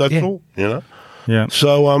 Yeah. That's all, Yeah.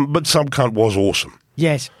 So, but some cunt was awesome.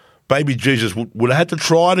 Yes. Baby Jesus would have had to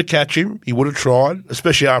try to catch him. He would have tried,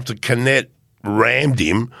 especially after Canet rammed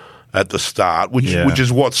him at the start, which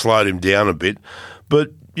is what slowed him down a bit.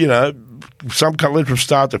 But, some cunt led from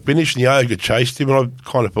start to finish, and the Ogre chased him, and I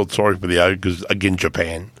kind of felt sorry for the Ogre because, again,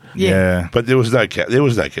 Japan. Yeah. But there was no I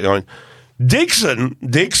mean, Dixon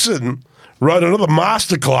rode another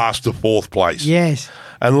masterclass to fourth place. Yes.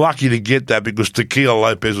 And lucky to get that because Tequila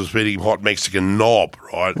Lopez was feeding him hot Mexican knob,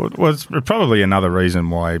 right? Well, it's probably another reason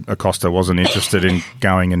why Acosta wasn't interested in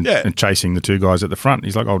going and chasing the two guys at the front.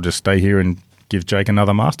 He's like, I'll just stay here and give Jake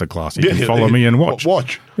another masterclass. He can follow me and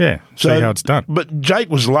watch. Yeah, see how it's done. But Jake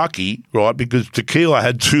was lucky, right, because Tequila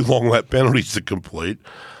had 2 long lap penalties to complete.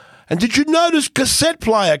 And did you notice cassette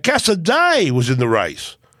player Casaday was in the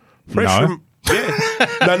race? No.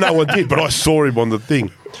 Yeah. No one did, but I saw him on the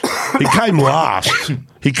thing. He came last.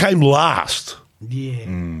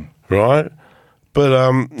 Yeah. Right? But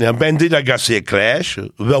now Bandito Garcia crashed.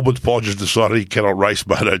 Velvet Podgers decided he cannot race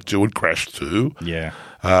Moto 2 and crashed too. Yeah.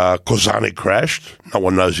 Kozanic crashed. No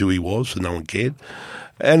one knows who he was, so no one cared.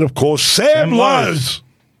 And, of course, Sam Lowe's.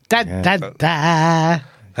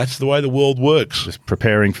 That's the way the world works. Just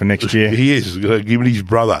preparing for next year. He is. Give it his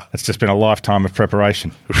brother. It's just been a lifetime of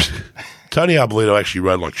preparation. Tony Arbolino actually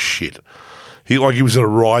rode like shit. He was at a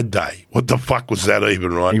ride day. What the fuck was that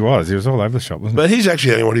even, right? He was all over the shop, wasn't he? But he's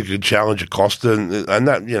actually the only one who could challenge Acosta, and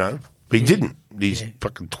that, he didn't. He's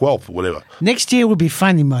fucking 12th or whatever. Next year will be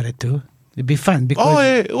fun in Moto 2. It'll be fun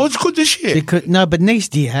because... Well, it's good this year. But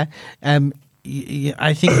next year...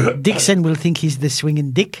 I think Dixon will think he's the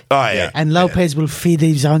swinging dick. Oh, yeah. And Lopez will feed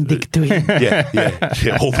his own dick to him.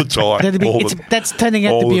 Yeah, all the time. That's turning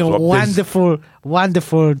out to be a wonderful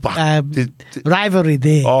rivalry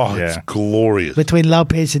there. Oh, it's glorious. Between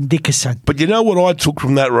Lopez and Dickerson. But you know what I took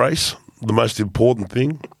from that race? The most important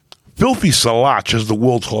thing? Filthy Salach has the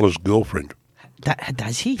world's hottest girlfriend.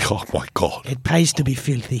 Does he? Oh, my God. It pays to be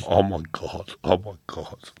filthy. Oh, my God.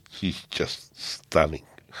 She's just stunning.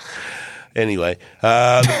 Anyway,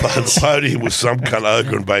 the podium was some kind of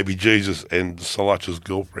ogre and baby Jesus and Salach's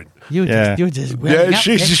girlfriend. You're just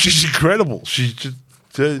she's incredible.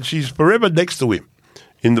 She's forever next to him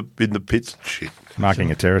in the pits and shit. Marking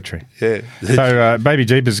a territory. Yeah. So Baby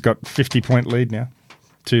Jeeber's got 50-point lead now.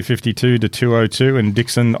 252 to 202 and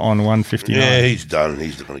Dixon on 159. Yeah, he's done.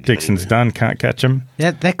 He's not going to get Dixon's done. Can't catch him.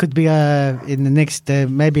 Yeah, that could be in the next,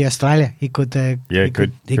 maybe Australia. He could... he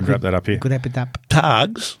could wrap that up here. Could wrap it up.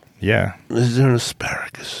 Tugs? Yeah. Is there an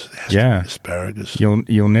asparagus? Asparagus.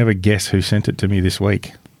 You'll never guess who sent it to me this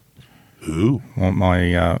week. Who?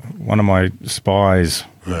 One of my spies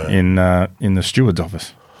in the steward's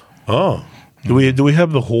office. Oh. Do we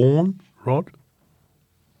have the horn, Rod?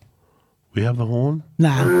 We have the horn?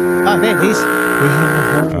 No. Oh, there it is. We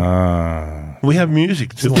have the horn. We have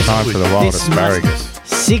music too. Time for the wild asparagus.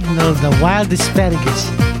 Signal the wild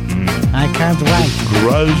asparagus. I can't wait.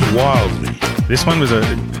 Grows wildly. This one was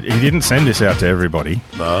he didn't send this out to everybody.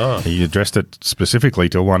 No. He addressed it specifically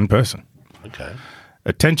to one person. Okay.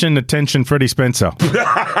 Attention, Freddie Spencer.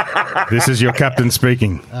 This is your captain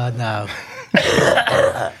speaking. Oh, no.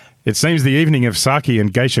 It seems the evening of sake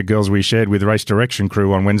and geisha girls we shared with Race Direction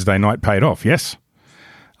crew on Wednesday night paid off, yes?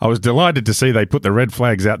 I was delighted to see they put the red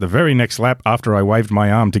flags out the very next lap after I waved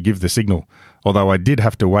my arm to give the signal, although I did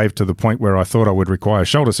have to wave to the point where I thought I would require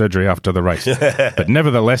shoulder surgery after the race. But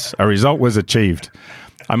nevertheless, a result was achieved.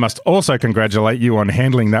 I must also congratulate you on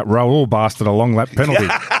handling that Raul bastard a long lap penalty.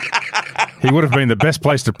 He would have been the best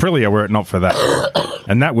place to Aprilia were it not for that.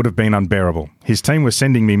 And that would have been unbearable. His team was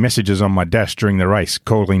sending me messages on my dash during the race,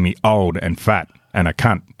 calling me old and fat and a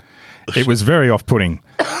cunt. It was very off-putting,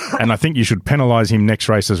 and I think you should penalise him next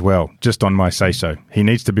race as well, just on my say-so. He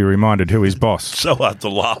needs to be reminded who his boss. So hard to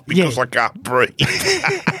laugh because I can't breathe.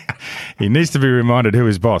 He needs to be reminded who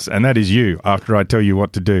his boss, and that is you, after I tell you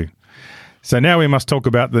what to do. So now we must talk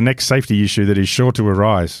about the next safety issue that is sure to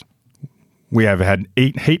arise. We have had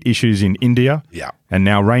heat issues in India, and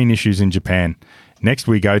now rain issues in Japan. Next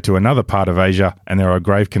we go to another part of Asia, and there are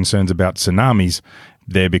grave concerns about tsunamis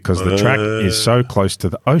there because the track is so close to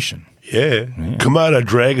the ocean. Yeah. Komodo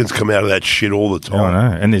dragons come out of that shit all the time. I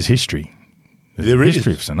know, and there's history. There is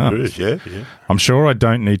history of tsunamis. There is, yeah. I'm sure I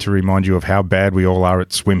don't need to remind you of how bad we all are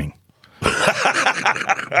at swimming.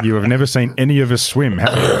 You have never seen any of us swim,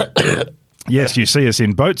 have you? Yes, you see us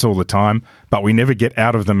in boats all the time, but we never get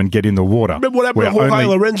out of them and get in the water. Remember what happened to Jorge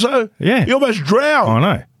Lorenzo? Yeah. He almost drowned.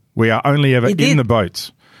 I know. We are only ever in the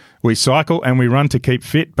boats. We cycle and we run to keep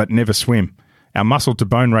fit, but never swim. Our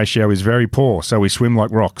muscle-to-bone ratio is very poor, so we swim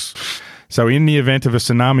like rocks. So in the event of a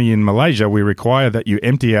tsunami in Malaysia, we require that you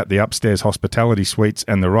empty out the upstairs hospitality suites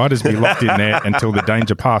and the riders be locked in there until the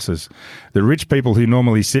danger passes. The rich people who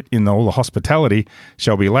normally sit in all the hospitality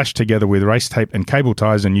shall be lashed together with race tape and cable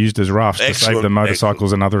ties and used as rafts to save the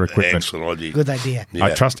motorcycles and other equipment. Excellent idea. Good idea. Yeah.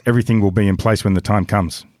 I trust everything will be in place when the time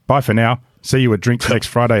comes. Bye for now. See you at drinks next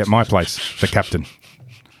Friday at my place, the captain.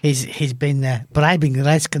 He's been bribing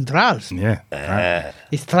race controls. Yeah.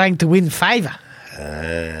 He's trying to win favour.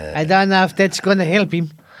 I don't know if that's going to help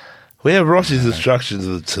him. We have Ross's instructions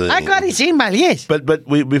of the team. I got his email, yes. But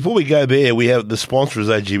before we go there, we have the sponsor is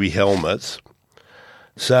AGB Helmets.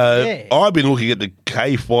 So I've been looking at the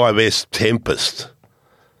K5S Tempest,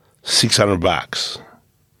 $600.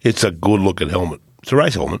 It's a good looking helmet. It's a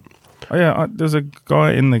race helmet. Oh, yeah, there's a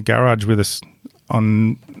guy in the garage with us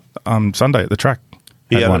on Sunday at the track.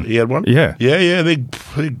 He had one? Yeah. Yeah.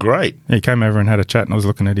 great. Yeah, he came over and had a chat, and I was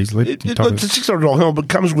looking at his lip. It's a $600 helmet, but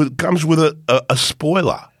comes with a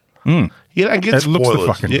spoiler. You don't get it spoilers. Looks the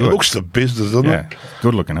fucking good. It looks the business, doesn't it?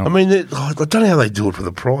 Good looking helmet. I mean, I don't know how they do it for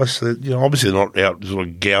the price. Obviously they're not out sort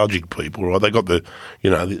of gouging people, right? They got the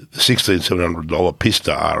 $1,700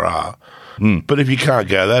 Pista RR. But if you can't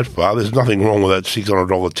go that far, there's nothing wrong with that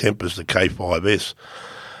 $600 Tempest, the K5S.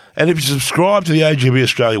 And if you subscribe to the AGB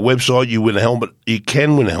Australia website, you win a helmet. You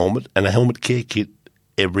can win a helmet and a helmet care kit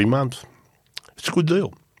every month. It's a good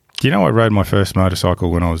deal. Do you know I rode my first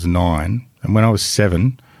motorcycle when I was 9, and when I was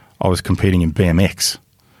 7, I was competing in BMX.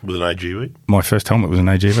 With an AGV? My first helmet was an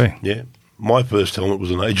AGV. Yeah. My first helmet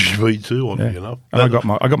was an AGV too, oddly enough. And I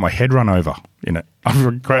got my head run over in it.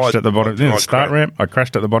 I crashed at the bottom. In the start ramp, I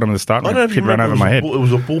crashed at the bottom of the start ramp. Head ran over my head. It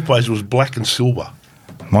was a bull face. It was black and silver.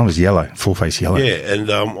 Mine was yellow, full face yellow. Yeah, and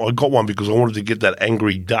I got one because I wanted to get that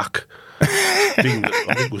angry duck thing that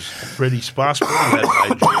I think was Freddie Sparsky had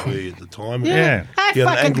AGV at the time. Yeah. I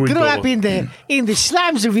fucking grew up in the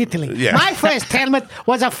slums of Italy. Yeah. My first helmet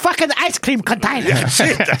was a fucking ice cream container. Yeah, that's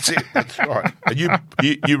it. That's right. And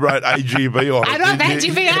you wrote AGV on it. I wrote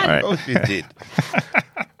AGV on it. Oh, you did.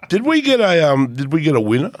 Did we get a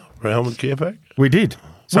winner for a helmet care pack? We did.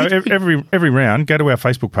 So every round, go to our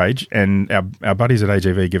Facebook page, and our buddies at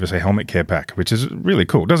AGV give us a helmet care pack, which is really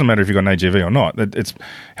cool. It doesn't matter if you've got an AGV or not. It's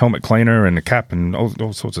helmet cleaner and a cap and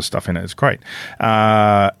all sorts of stuff in it. It's great.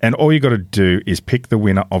 And all you got to do is pick the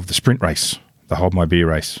winner of the sprint race, the Hold My Beer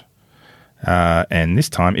race. And this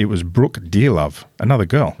time it was Brooke Dearlove, another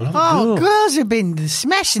girl. Oh, girls have been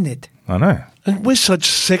smashing it. I know. And we're such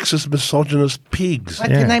sexist, misogynist pigs.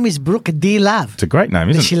 But her name is Brooke Dearlove. It's a great name,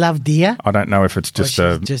 isn't it? Does she love deer? I don't know if it's just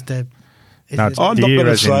a... No, I'm not going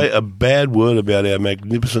to say a bad word about our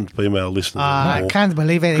magnificent female listeners anymore. I can't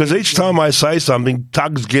believe it. Because each time I say something,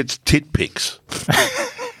 Tugs gets tit pics.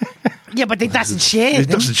 Yeah, but it doesn't share them. It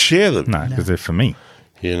doesn't share them. No, because they're for me.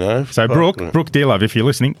 You know? So, Brooke Dearlove, if you're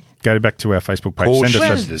listening, go back to our Facebook page.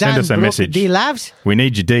 Send us a message. Dearloves. We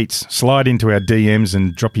need your deets. Slide into our DMs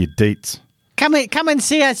and drop your deets. Come and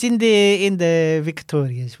see us in the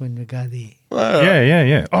Victorias when we got the...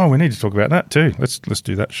 Yeah. Oh, we need to talk about that too. Let's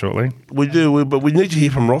do that shortly. We do, but we need to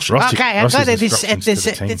hear from Ross. Okay, I got it.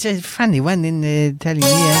 It's a funny one in Italian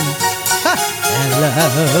here. Hello,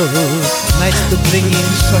 nice to bring in.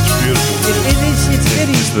 Such beautiful. It's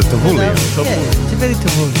very. It's the Tavulli. It's very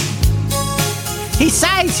Tavulli. He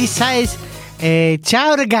says,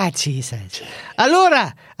 ciao ragazzi, he says.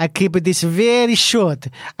 Allora, I keep this very short.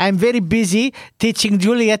 I'm very busy teaching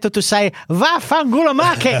Giulietto to say, vaffanculo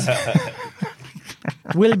Marquez.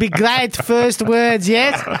 Will be great first words,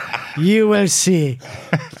 yes? You will see.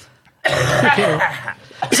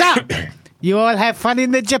 So, you all have fun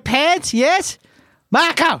in the Japans, yes?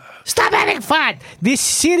 Marco, stop having fun. This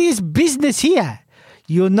serious business here.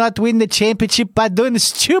 You'll not win the championship by doing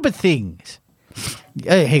stupid things.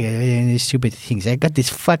 Stupid things. I got this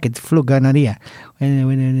fucking flu going on here.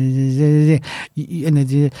 It's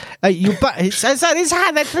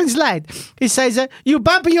hard to translate. It says, you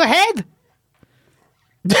bump your head?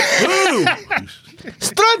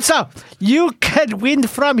 Stronzo, you can win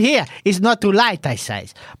from here. It's not too late, I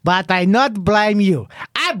says. But I not blame you.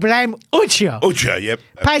 I blame Uccio. Uccio, yep.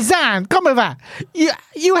 Paisan, come va.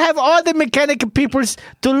 You have all the mechanic peoples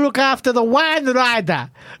to look after the one rider.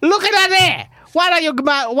 Look at that there.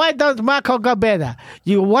 Why don't Marco go better?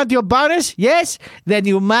 You want your bonus? Yes? Then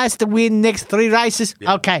you must win next 3 races. Yep.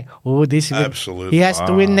 Okay. Oh, this absolutely. He has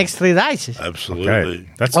to win next 3 races. Absolutely. Okay.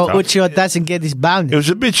 That's tough. Uccio doesn't get his bonus. It was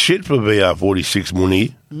a bit shit for VR46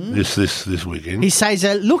 Muni this weekend. He says,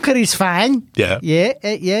 Luca is fine. Yeah.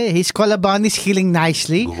 His collarbone is healing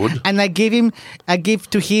nicely. Good. And I give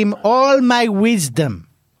to him all my wisdom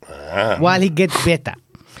while he gets better.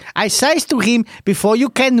 I says to him, before you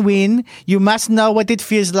can win, you must know what it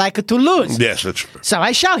feels like to lose. Yes, that's true. So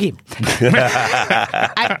I show him.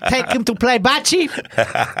 I take him to play bocce.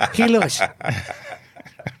 He lose.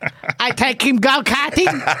 I take him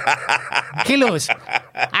go-karting. He lose.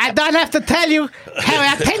 I don't have to tell you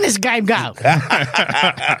how a tennis game goes.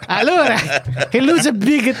 Allora, he lose a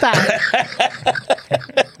big time.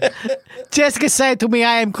 Jessica said to me,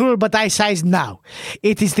 I am cruel, but I says no.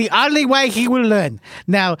 It is the only way he will learn.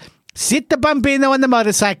 Now, sit the bambino on the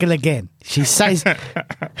motorcycle again. She says...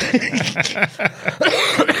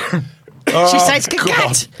 She says,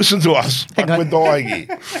 Kakats. Listen to us. We're dying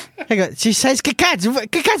here. Hang on. She says,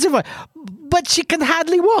 Kakats. But she can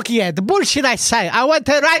hardly walk yet. Bullshit, I say. I want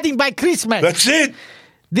her riding by Christmas. That's it.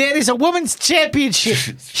 There is a women's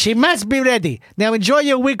championship. She must be ready. Now enjoy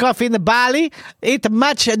your week off in the Bali. Eat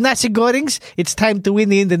much nasi goreng. It's time to win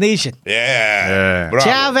the Indonesian. Yeah. Bravo.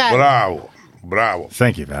 Ciao, Val. Bravo. Bravo.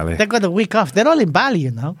 Thank you, Valley. They got a week off. They're all in Bali,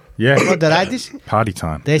 you know. Yeah. All the riders. Party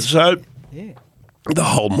time. So, the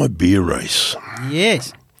Hold My Beer race.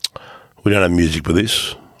 Yes. We don't have music for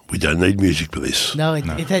this. We don't need music for this. No, it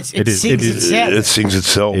sings itself. It sings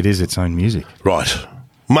itself. It is its own music. Right.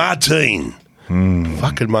 Martine.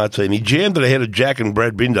 Fucking Martine. He jammed it ahead of Jack and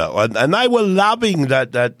Brad Binder. And they were loving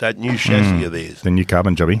that new chassis of theirs. The new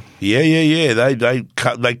carbon jobby. Yeah.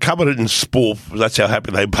 They covered it in spoof. That's how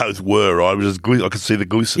happy they both were, right? It was I could see the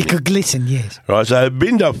glisten. It could glisten, yes. Right, so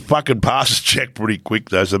Binder fucking passes Jack pretty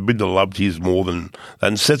quick, though, so Binder loved his more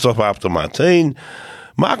and sets off after Martine.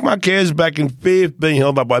 Marc Marquez back in fifth, being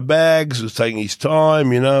held up by Bags, was taking his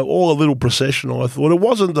time, all a little processional, I thought. It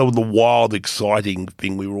wasn't the wild, exciting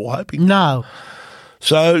thing we were all hoping. No.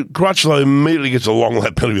 So Crutchlow immediately gets a long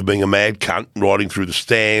lap penalty for being a mad cunt, riding through the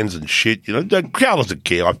stands and shit. Cal doesn't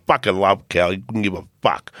care. I fucking love Cal. He couldn't give a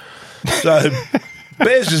fuck. So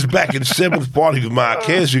Bez is back in seventh, fighting with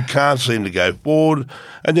Marquez, who can't seem to go forward.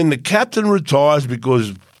 And then the captain retires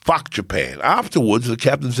because fuck Japan. Afterwards, the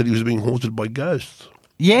captain said he was being haunted by ghosts.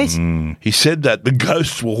 Yes. He said that the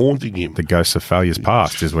ghosts were haunting him. The ghosts of failures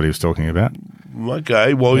past is what he was talking about.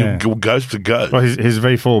 Okay, well, ghost to ghost. Well, his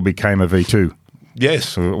V4 became a V2.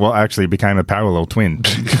 Yes. Well, actually, it became a parallel twin.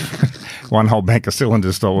 One whole bank of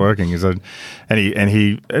cylinders stopped working. It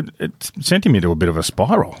sent him into a bit of a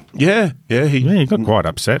spiral. Yeah. He got quite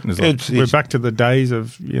upset. And we're back to the days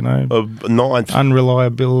of ninth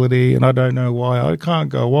unreliability, and I don't know why I can't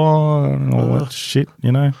go on and all that shit.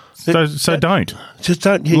 So don't. Just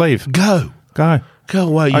don't leave. Go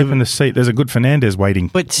away. Open the seat. There's a good Fernandez waiting.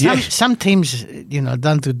 But some teams,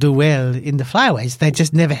 don't do well in the flyways. They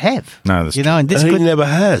just never have. No, that's and this he never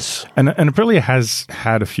has. And Aprilia has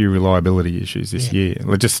had a few reliability issues this year.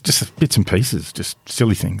 Like just bits and pieces, just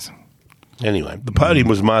silly things. Anyway, the podium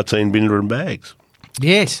was Martine, Binder and Bags.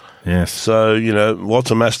 Yes. So,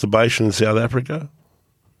 lots of masturbation in South Africa.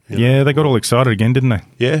 Yeah, they got all excited again, didn't they?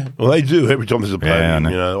 Yeah, well, they do every time there's a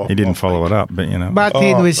podium. He didn't follow it up, but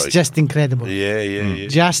Martin was just incredible. Yeah.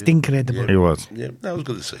 Just incredible. He was. Yeah, that was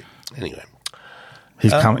good to see. Anyway,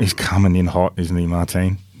 he's coming in hot, isn't he,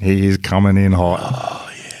 Martin? He is coming in hot.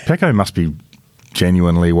 Oh yeah. Pecco must be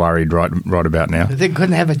genuinely worried right about now. They're going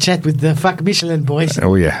to have a chat with the fuck Michelin boys.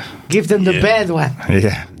 Oh yeah. Give them the bad one.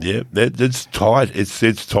 Yeah. It's tight.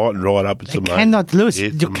 It's tight and right up. It's amazing. Cannot lose.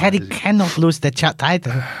 Ducati cannot lose the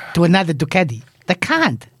title to another Ducati. They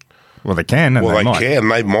can't. Well, they can. And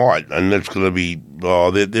they might, and it's going to be.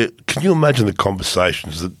 Can you imagine the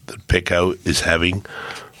conversations that Pecco is having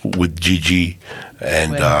with Gigi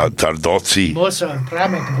and Tardozzi? Boss,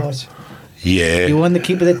 boss. Yeah. You want to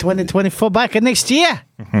keep it at 2024 back next year?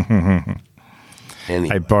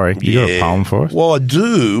 Anyway, hey, Borry, you got a poem for us? Well, I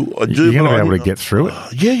do. You're going to be able to get through it?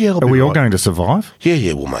 Yeah. Are we all going to survive?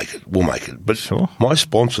 Yeah, we'll make it. But sure. My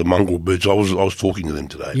sponsor, Mongrel Boots, I was talking to them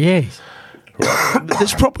today. Yes. Right.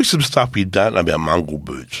 There's probably some stuff you don't know about Mongrel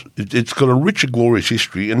Boots. It's got a rich and glorious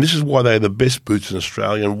history, and this is why they're the best boots in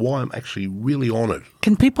Australia and why I'm actually really honoured.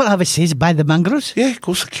 Can people overseas buy the Mongrels? Yeah, of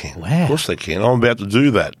course they can. Wow. Of course they can. I'm about to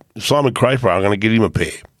do that. Simon Craper, I'm going to get him a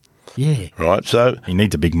pair. Yeah. Right, so... He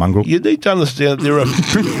needs a big mongrel. You need to understand they're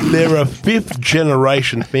a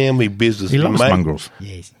fifth-generation family business. He loves mongrels.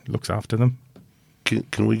 Yes. He looks after them.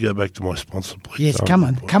 Can we go back to my sponsor, please? Yes, come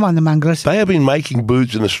on, the Mongrels. They have been making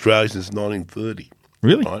boots in Australia since 1930.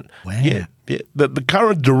 Really? Right? Wow. Yeah. The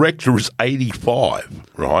current director is 85,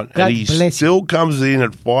 right? God and he bless still comes in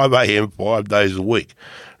at 5 a.m. 5 days a week,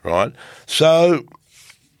 right? So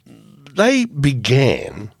they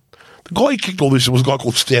began... The guy who kicked all this was a guy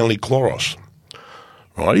called Stanley Kloros.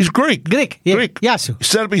 Right, he's Greek. Greek. Yasu. He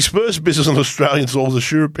set up his first business on Australian soil, the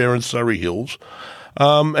Shuripper in Surrey Hills.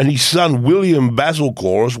 And his son, William Basil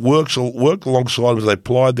Kloros, worked alongside him as they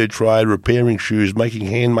plied their trade, repairing shoes, making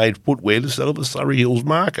handmade footwear to sell at the Surrey Hills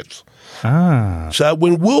markets. So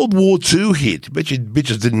when World War II hit, bet you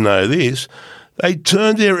bitches didn't know this, they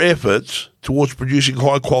turned their efforts towards producing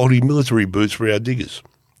high-quality military boots for our diggers.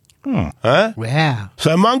 Huh? Wow.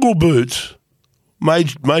 So Mongrel Boots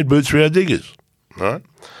made boots for our diggers, right?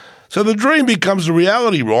 So the dream becomes a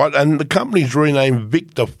reality, right? And the company's renamed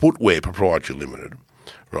Victor Footwear Proprietary Limited,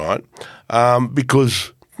 right?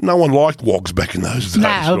 Because no one liked wogs back in those days,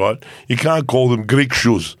 right? You can't call them Greek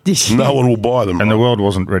shoes. No one will buy them. And the world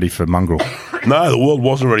wasn't ready for mongrel. No, the world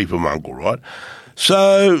wasn't ready for mongrel, right?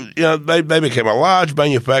 So, they became a large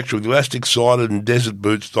manufacturer of elastic-sided and desert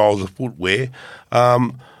boot styles of footwear.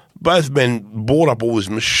 Both men bought up all this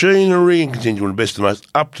machinery and continued to invest in the most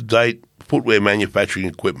up-to-date footwear manufacturing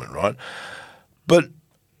equipment, right? But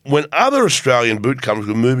when other Australian boot companies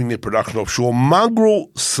were moving their production offshore, Mongrel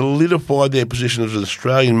solidified their position as an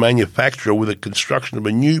Australian manufacturer with the construction of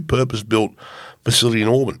a new purpose-built facility in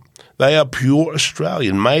Auburn. They are pure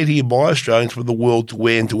Australian, made here by Australians for the world to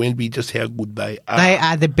wear and to envy just how good they are. They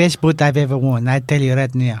are the best boot I've ever worn, I tell you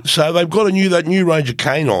right now. So they've got that new range of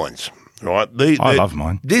canines, right? I love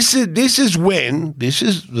mine. This is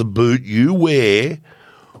the boot you wear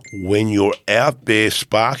when you're out there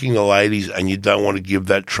sparking the ladies and you don't want to give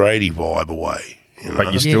that tradie vibe away. You know?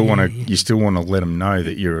 But you still want to let them know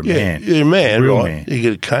that you're a man. You're a man, real right? Man. You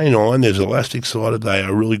get a canine, there's elastic sided, they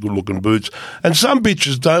are really good looking boots. And some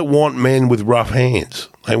bitches don't want men with rough hands.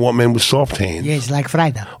 They want men with soft hands. Yes, like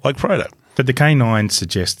Friday. Like Fredo. But the canine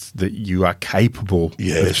suggests that you are capable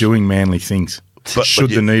of doing manly things.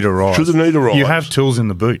 Should the need arise. You have tools in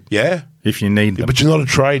the boot. Yeah. If you need them. But you're not a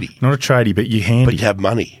tradie. Not a tradie, but you're handy. But you have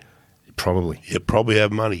money. Probably. You probably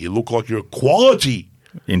have money. You look like you're a quality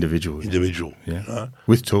individual. Yeah.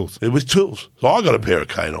 With tools. With tools. So I got a pair of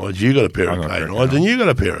canines, you got a pair of canines, and you got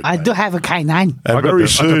a pair of canines. I do have a canine. And very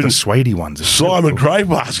soon, I got the Sweaty ones. Simon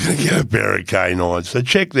Greybar's going to get a pair of canines, so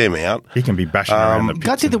check them out. He can be bashing around the pits.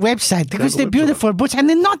 Go to the website because they're beautiful boots and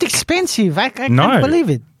they're not expensive. I can't believe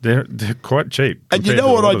it. They're quite cheap. And you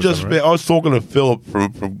know what I was talking to Philip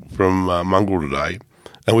from Mongrel today,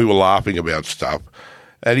 and we were laughing about stuff.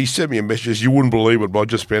 And he sent me a message. You wouldn't believe it, but I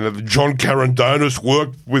just found out that John Carandonis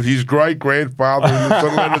worked with his great-grandfather in the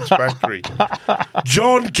St. Leonard's factory.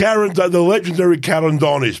 John Carandonis, the legendary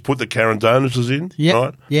Carandonis. Put the Carandonises in,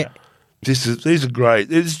 right? Yeah. These are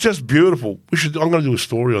great. It's just beautiful. I'm going to do a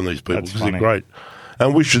story on these people. They're great.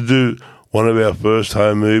 And we should do one of our first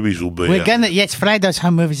home movies will be. Yes, Friday's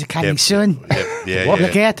home movies are coming soon. Yeah.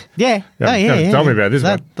 Look out. Yeah. Tell me about this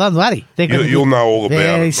one. Don't worry. You'll know all about it.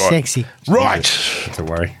 Very sexy. Right. That's a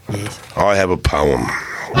worry. Yes. I have a poem.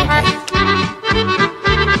 I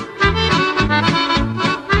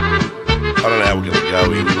don't know how we're going to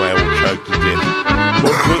go here. We may all choke to death.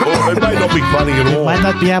 Or it may not be funny at all. Might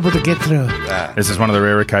not be able to get through. This is one of the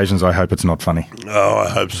rare occasions I hope it's not funny. Oh, I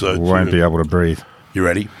hope so too. We won't be able to breathe. You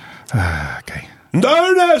ready? Okay.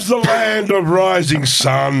 Known as the land of rising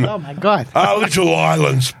sun. Oh, my God. Our little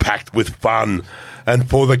island's packed with fun. And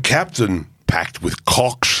for the captain, packed with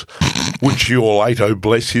cocks, which you all ate, oh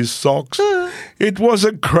bless his socks. It was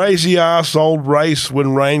a crazy arse old race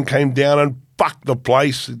when rain came down and fucked the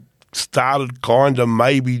place. It started kind of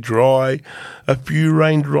maybe dry. A few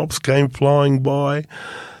raindrops came flying by.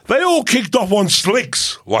 They all kicked off on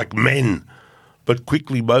slicks like men. But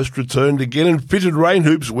quickly most returned again and fitted rain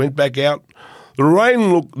hoops went back out.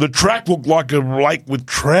 The track looked like a lake with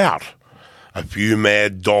trout. A few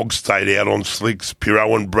mad dogs stayed out on slicks.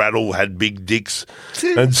 Pierrot and Brattle had big dicks.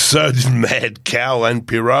 And so did Mad Cow and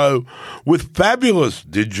Pierrot. With Fabulous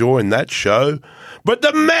did join that show. But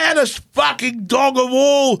the maddest fucking dog of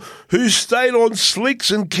all who stayed on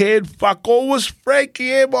slicks and cared fuck all was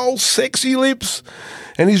Frankie M. Old Sexy Lips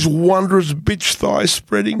and his wondrous bitch thigh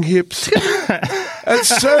spreading hips. And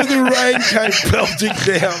so the rain came pelting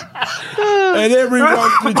down and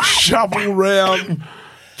everyone could shuffle round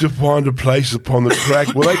to find a place upon the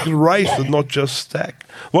track where they could race and not just stack.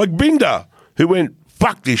 Like Binder, who went,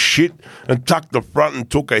 fuck this shit, and tucked the front and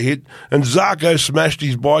took a hit, and Zarko smashed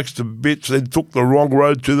his bikes to bits and took the wrong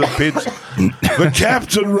road to the pits. The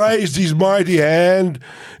captain raised his mighty hand.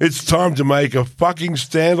 It's time to make a fucking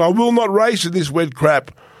stand. I will not race in this wet crap.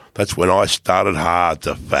 That's when I started hard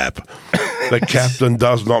to fap. The captain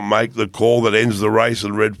does not make the call that ends the race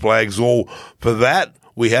and red flags all. For that,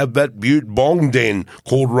 we have that butte bong den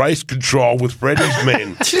called race control with Freddie's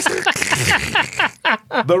men.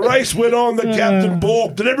 The race went on, the captain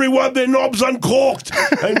balked, and everyone their knobs uncorked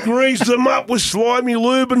and greased them up with slimy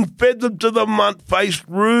lube and fed them to the munt-faced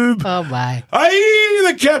rube. Oh, my.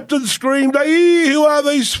 Aye, the captain screamed, aye, who are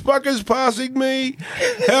these fuckers passing me?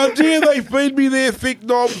 How dare they feed me their thick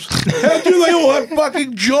knobs? How do they all have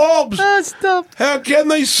fucking jobs? Oh, stop. How can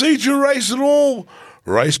they see to race at all?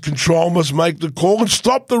 Race control must make the call and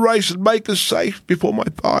stop the race and make us safe before my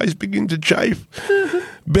thighs begin to chafe.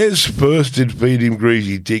 Bez first did feed him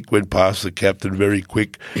greasy dick, went past the captain very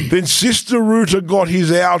quick. Then Sister Rooter got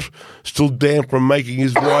his out, still damp from making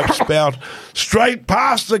his wife spout. Straight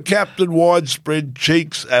past the captain, widespread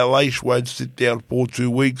cheeks. Our Aish won't sit down for 2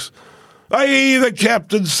 weeks. Aye, the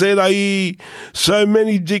captain said, aye, so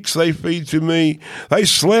many dicks they feed to me. They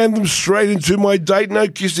slammed them straight into my date, no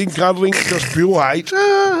kissing, cuddling, just pure hate.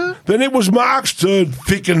 Then it was Mark's turn,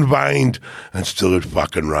 thick and veined, and still it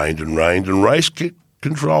fucking rained and rained, and race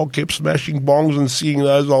control kept smashing bongs and singing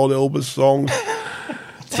those old Elvis songs.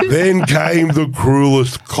 Then came the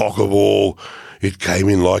cruelest cock of all. It came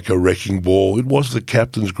in like a wrecking ball. It was the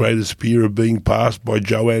captain's greatest fear of being passed by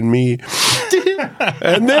Joanne Mir.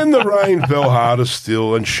 And then the rain fell harder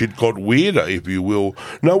still and shit got weirder, if you will.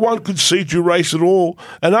 No one could see to race at all,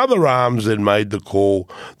 and other arms then made the call.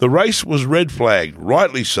 The race was red flagged,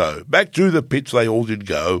 rightly so. Back to the pits they all did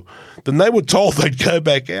go. Then they were told they'd go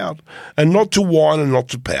back out, and not to whine and not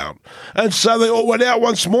to pout. And so they all went out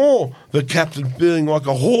once more, the captain feeling like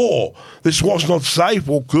a whore. This was not safe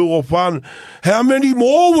or cool or fun. How many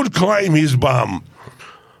more would claim his bum?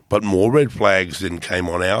 But more red flags then came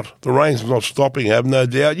on out. The rain's not stopping, have no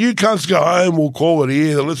doubt. You cunts go home, we'll call it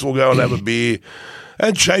here. Let's all go and have a beer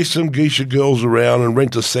and chase some geisha girls around and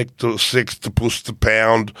rent a sextopus to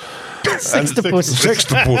pound.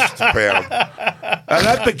 Sextopus to pound. And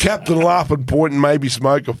at the captain laugh and point and maybe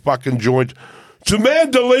smoke a fucking joint. To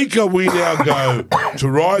Mandalika we now go to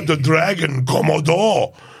ride the dragon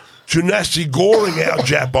Commodore. To Nasi Goring our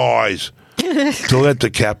Jap eyes. To let the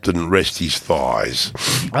captain rest his thighs.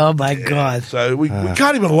 Oh, my God. So we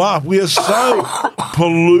can't even laugh. We are so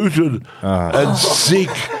polluted and sick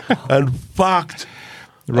and fucked.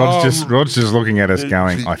 Rod's just looking at us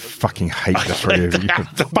going, I fucking hate the three of you. I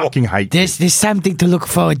fucking hate There's something to look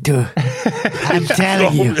forward to. I'm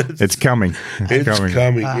telling you. It's coming. It's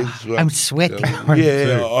coming. I'm sweating.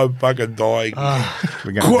 Yeah, I'm fucking dying.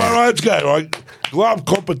 Let's go. Right. Glove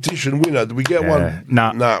competition winner. Did we get one?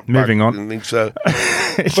 No. Moving on. I didn't think so.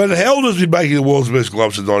 But Helder's been making the world's best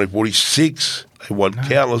gloves since 1946. They won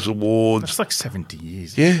countless awards. That's like 70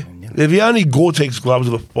 years. Yeah. They're the only Gore-Tex gloves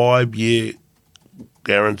with a 5-year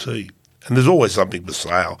guarantee. And there's always something for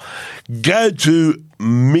sale. Go to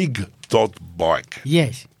mig.bike.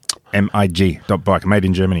 Yes. MIG.bike, made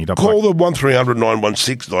in Germany. Call them 1300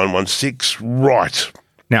 916 916. Right.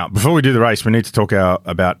 Now, before we do the race, we need to talk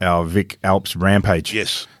about our Vic Alps Rampage.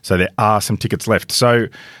 Yes. So there are some tickets left. So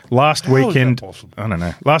last weekend, I don't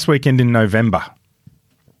know, last weekend in November,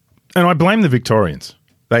 and I blame the Victorians.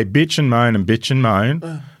 They bitch and moan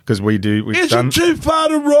because we've done it too far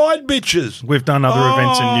to ride, bitches. We've done other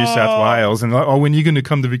events in New South Wales, and when are you going to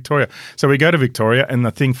come to Victoria? So we go to Victoria, and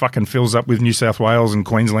the thing fucking fills up with New South Wales and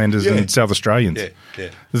Queenslanders and South Australians. Yeah.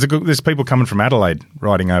 There's people coming from Adelaide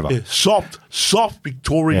riding over. Yeah. Soft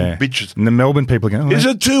Victorian bitches. And the Melbourne people are going, is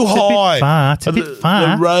it too high? It's a bit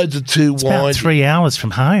far. The roads are too it's wide. About 3 hours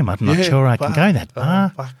from home. I'm not sure I can go that far.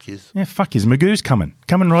 Fuck yes. Yeah, fuck yes. Magoo's coming.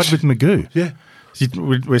 Come and ride with Magoo. Yeah.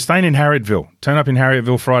 We're staying in Harrietville. Turn up in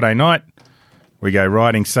Harrietville Friday night. We go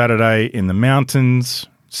riding Saturday in the mountains.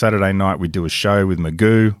 Saturday night we do a show with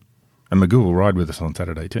Magoo. And Magoo will ride with us on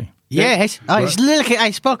Saturday too. Yes. I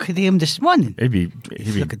spoke to him this morning. He'd be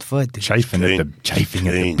looking forward to it. chafing at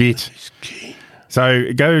the bit.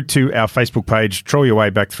 So go to our Facebook page, troll your way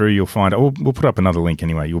back through. You'll find we'll put up another link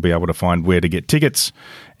anyway. You'll be able to find where to get tickets,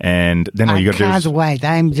 and then all you got to do is. I can't wait.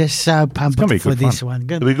 I'm just so pumped for this one.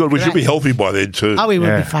 It'll be good. We should be healthy by then too. Oh, we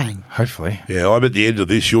will be fine. Hopefully. Yeah, I'm at the end of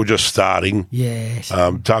this. You're just starting. Yes.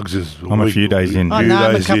 Tugs is. I'm a few days in. I'm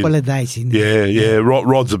a couple of days in. Yeah.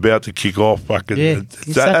 Rod's about to kick off. Fucking.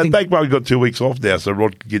 Thank God we've got 2 weeks off now, so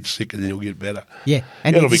Rod can get sick and then he'll get better. Yeah,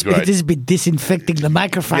 and it'll be great. Just be disinfecting the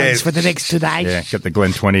microphones for the next 2 days. Yeah, get the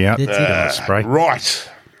Glen 20 out. Spray. Right.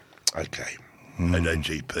 Okay.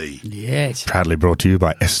 MotoGP. Yes. Proudly brought to you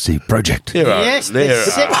by SC Project. Yes, the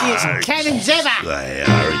sexiest cannons ever. They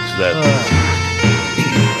are.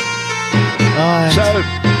 So,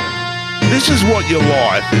 this is what your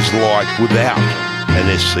life is like without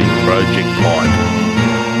an SC Project pipe.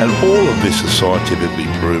 And all of this is scientifically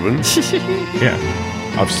proven. Yeah,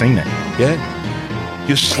 I've seen it. Yeah.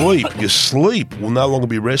 Your sleep will no longer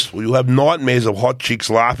be restful. You'll have nightmares of hot chicks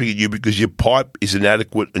laughing at you because your pipe is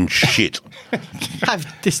inadequate and shit.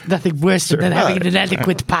 There's nothing worse than having an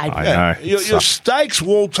inadequate pipe. I know. Your steaks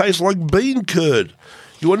will all taste like bean curd.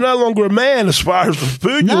 You are no longer a man as far as the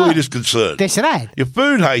food you eat is concerned. That's right. Your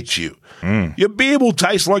food hates you. Your beer will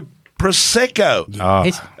taste like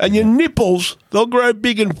Prosecco. And your nipples, they'll grow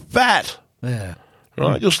big and fat. Yeah.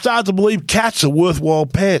 Right? You'll start to believe cats are worthwhile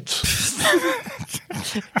pets.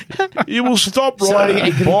 You will stop riding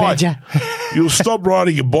your bike. You'll stop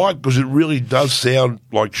riding your bike because it really does sound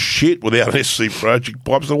like shit without SC Project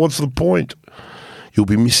pipes. So what's the point? You'll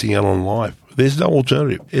be missing out on life. There's no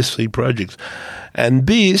alternative. SC Projects. And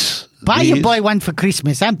buy your boy one for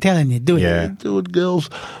Christmas. I'm telling you, do it. Yeah. Do it, girls.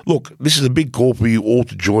 Look, this is a big call for you all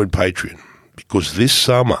to join Patreon because this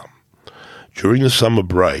summer, during the summer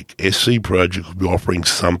break, SC Project will be offering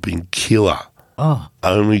something killer.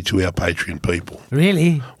 Only to our Patreon people.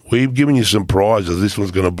 Really? We've given you some prizes. This one's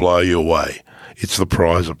going to blow you away. It's the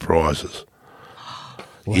prize of prizes.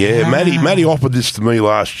 Wow. Yeah, Maddie offered this to me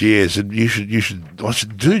last year. Said you should. I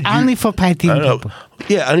said, dude, Only for Patreon people.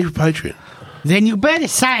 Yeah, only for Patreon. Then you better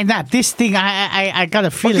sign up. This thing, I got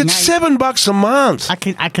a feeling. It's $7 a month. I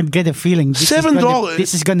can get a feeling. $7.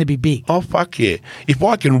 This is going to be big. Oh fuck yeah! If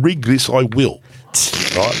I can rig this, I will.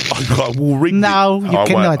 Right? I will rig. No, it. you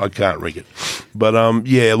cannot. I can't rig it. But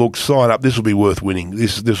yeah, look, sign up. This will be worth winning.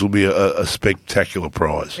 This will be a spectacular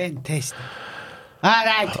prize. Fantastic. All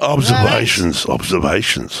right. Observations. Well,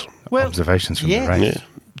 Observations from the race. Yeah.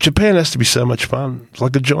 Japan has to be so much fun. It's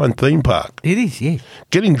like a giant theme park. it is, yeah.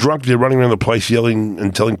 Getting drunk there, running around the place yelling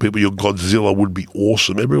and telling people you're Godzilla would be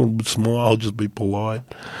awesome. Everyone would smile, just be polite.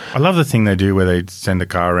 I love the thing they do where they send a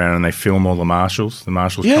car around and they film all the marshals. The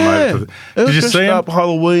marshals come over. They're Did you dressed see them? up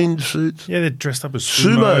Halloween suits. Yeah, they're dressed up as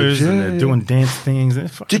Sumos, sumos and they're doing dance things.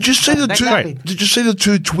 Did you see the They two? love it. Did you see the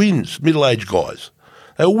two twins, middle-aged guys?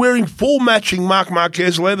 They were wearing full matching Marc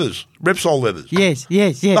Marquez leathers, Repsol leathers. Yes.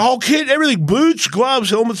 The whole kit, everything, boots,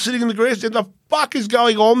 gloves, helmets, sitting in the grass. What the fuck is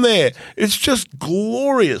going on there? It's just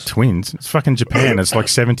glorious. Twins. It's fucking Japan. It's like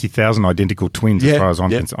 70,000 identical twins as far as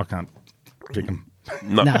I'm concerned. I can't pick them.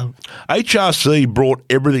 No. HRC brought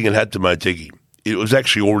everything it had to Motegi. It was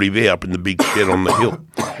actually already there up in the big shed on the hill.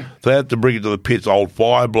 They had to bring it to the pits. Old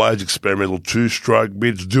Fireblades, experimental two-stroke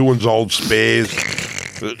bits, Doohan's old spares,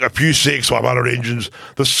 a few CX500 engines,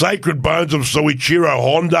 the sacred bones of Soichiro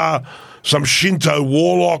Honda, some Shinto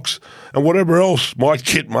Warlocks, and whatever else might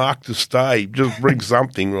get Mark to stay. Just bring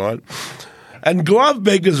something, right? And glove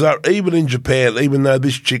beggars are even in Japan, even though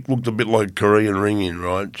this chick looked a bit like a Korean ring-in,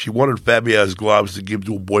 right? She wanted Fabio's gloves to give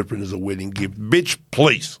to a boyfriend as a wedding gift. Bitch,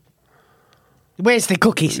 please. Where's the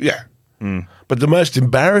cookies? Yeah. But the most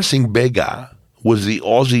embarrassing beggar was the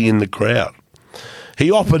Aussie in the crowd. He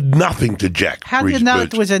offered nothing to Jack. How do you know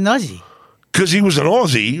it was an Aussie? Because he was an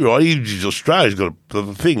Aussie, right? He's Australian. He's got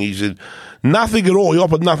the thing. He said nothing at all. He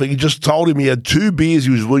offered nothing. He just told him he had 2 beers.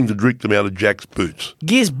 He was willing to drink them out of Jack's boots.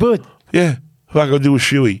 Gears boot. Yeah. Fuck, I'll do a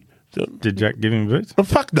shoey. Did Jack give him boots? Oh,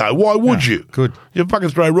 fuck no. Why would you? Good. You fucking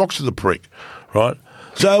throw rocks at the prick, right?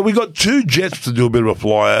 So we got 2 jets to do a bit of a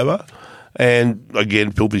flyover. And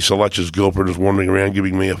again, Filthy Salacha's girlfriend is wandering around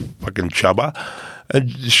giving me a fucking chubber. And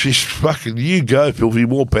she's fucking, you go, Filthy,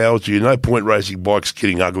 more power to you. No point racing bikes,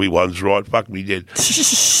 kidding ugly ones, right? Fuck me dead.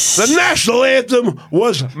 The national anthem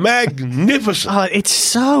was magnificent. Oh, it's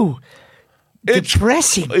so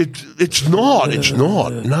depressing. It's not.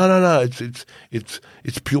 No.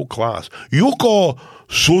 It's pure class. Yuko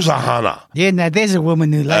Suzahana. Yeah, now there's a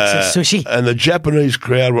woman who likes her sushi. And the Japanese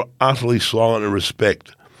crowd were utterly silent in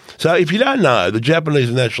respect. So if you don't know, the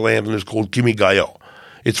Japanese national anthem is called Kimigayo.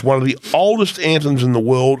 It's one of the oldest anthems in the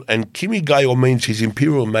world, and Kimigayo means His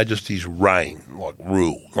Imperial Majesty's reign, like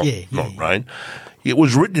rule, not reign. It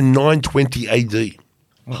was written in 920 AD.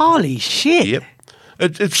 Holy shit. Yep.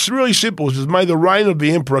 It's really simple. It says, may the reign of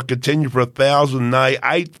the emperor continue for 1,000, nay,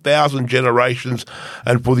 8,000 generations,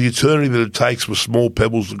 and for the eternity that it takes for small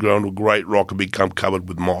pebbles to grow into a great rock and become covered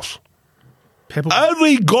with moss. Pebbles?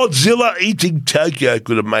 Only Godzilla eating Tokyo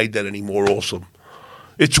could have made that any more awesome.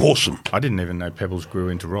 It's awesome. I didn't even know pebbles grew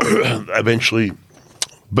into rock. Eventually.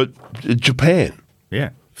 But Japan.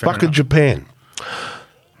 Yeah. Fucking Japan.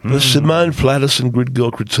 The Simone Flatterson Grid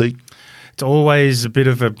Girl critique. It's always a bit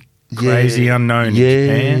of a crazy unknown in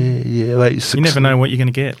Japan. Yeah. You never know what you're going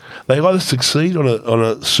to get. They either succeed on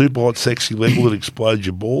a super hot, sexy level that explodes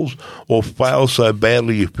your balls, or fail so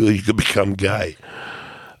badly you feel you could become gay.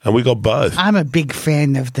 And we got both. I'm a big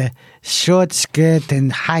fan of the short skirt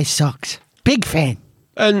and high socks. Big fan.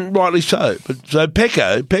 And rightly so. But so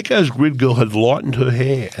Pecco's Grid Girl had lightened her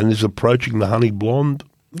hair and is approaching the honey blonde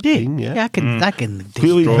thing. Yeah, I can.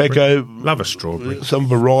 Clearly, Pecco Love a strawberry. Some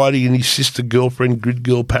variety in his sister girlfriend Grid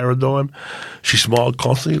Girl paradigm. She smiled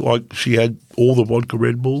constantly like she had all the vodka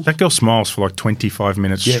Red Bulls. That girl smiles for like 25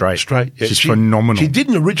 minutes straight. Yeah, She's phenomenal. She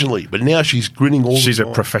didn't originally, but now she's grinning all the time. She's a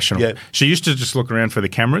professional. Yeah. She used to just look around for the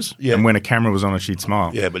cameras, and when a camera was on her, she'd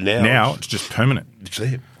smile. Yeah, but now it's just permanent. It's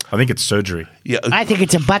there. I think it's surgery. Yeah, I think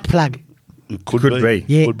it's a butt plug. It could be.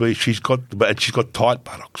 Yeah. Could be. She's got tight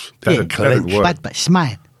buttocks. That'd work.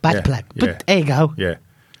 Smile. Butt plug. Yeah. There you go. Yeah.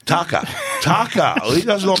 Taka. He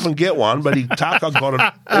doesn't often get one, but Taka got it.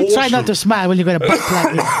 Awesome. Try not to smile when you got a butt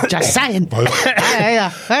plug. Just saying.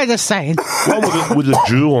 I'm just saying. One with a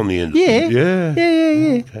jewel on the end. Yeah.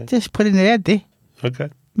 Okay. Just putting it out there. Okay.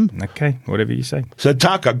 Okay, whatever you say. So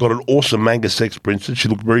Taka got an awesome manga sex princess. She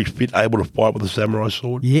looked very fit, able to fight with a samurai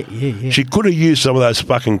sword. Yeah. She could have used some of those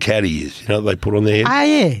fucking cat ears, they put on their head.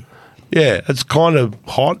 Yeah. Yeah, it's kind of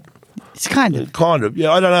hot. It's kind of.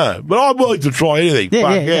 Yeah, I don't know. But I'm willing to try anything.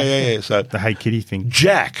 Yeah. So The Hey Kitty thing.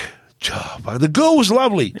 Jack The girl was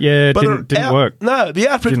lovely. Yeah, it didn't work. No, the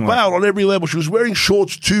outfit failed on every level. She was wearing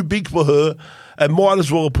shorts too big for her and might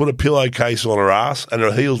as well have put a pillowcase on her ass, and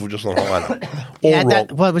her heels were just not high enough. All wrong.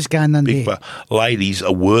 What was going on there? Ladies,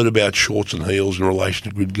 a word about shorts and heels in relation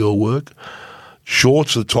to grid girl work.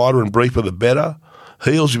 Shorts, the tighter and briefer, the better.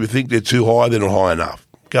 Heels, if you think they're too high, they're not high enough.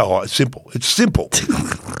 Go high. It's simple. It's simple.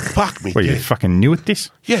 Fuck me. Well, you fucking new at this?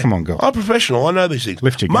 Yeah. Come on, girl. I'm professional. I know these things.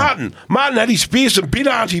 Lift your game. Martin had his fearsome pin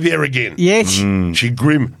auntie there again. Yes. She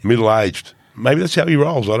grim, middle-aged. Maybe that's how he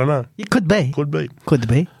rolls. I don't know. It could be. Could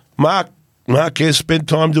be. Marquez spent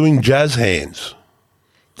time doing jazz hands.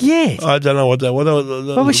 Yes. I don't know what that.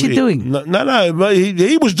 What was she doing? No.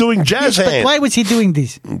 He was doing jazz hands. But why was he doing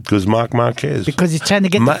this? Because Marquez. Because he's trying to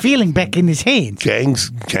get the feeling back in his hands.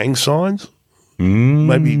 Gang signs.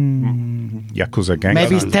 Maybe Yakuza gang.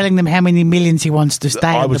 Maybe he's telling them how many millions he wants to stay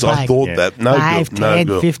on the bike. I thought that. No 5,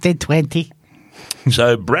 10, 15, 20.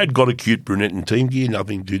 So Brad got a cute brunette in team gear,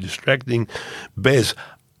 nothing too distracting. Bez,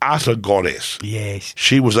 utter goddess. Yes.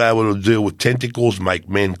 She was able to deal with tentacles, make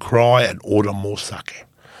men cry, and order more sake.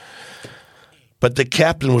 But the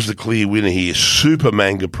captain was the clear winner here. Super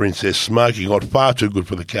Manga Princess smoking hot, far too good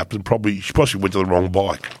for the captain. She probably went to the wrong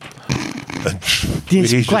bike.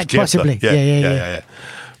 Yes, quite possibly. Yeah.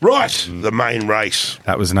 Right, the main race.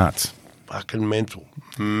 That was nuts. Fucking mental.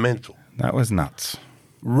 That was nuts.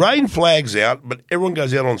 Rain flags out, but everyone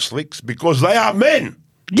goes out on slicks because they are men.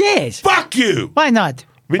 Yes. Fuck you. Why not?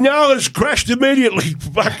 Vinales crashed immediately.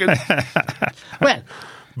 Fucking. Well.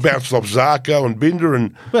 Bounced off Zarco and Binder,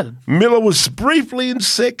 and Miller was briefly in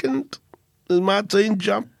second. Martin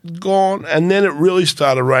jumped, gone, and then it really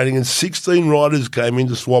started raining, and 16 riders came in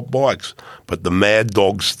to swap bikes. But the Mad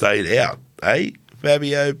Dogs stayed out, eh?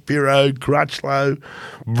 Fabio, Pirro, Crutchlow,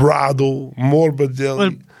 Bradle, Morbidelli.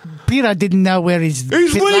 Well, Pirro didn't know where he's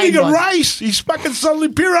leading a race. He's fucking suddenly,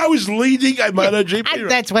 Pirro is leading a MotoGP race.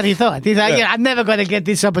 That's what he thought. He's like, I'm never going to get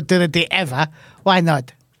this opportunity ever. Why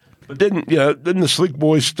not? But then, then the slick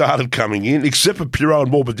boys started coming in, except for Pirro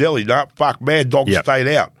and Morbidelli. No, Mad Dogs stayed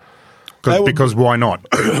out. Because why not?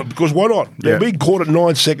 Because why not? They're being caught at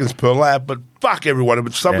 9 seconds per lap, but fuck everyone.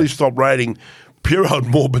 If somebody stopped rating, Pirro and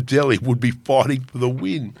Morbidelli would be fighting for the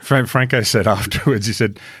win. Franco said afterwards, he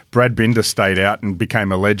said, Brad Binder stayed out and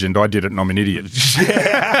became a legend. I did it and I'm an idiot.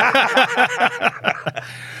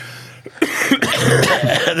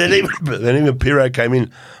 then even Pirro came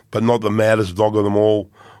in, but not the maddest dog of them all.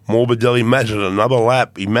 Morbidelli managed another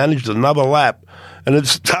lap. He managed another lap, and it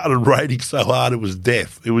started raining so hard it was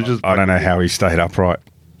death. It was just. I don't know how he stayed upright.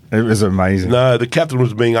 It was amazing. No, the captain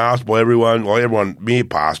was being asked by everyone. Well, everyone Mir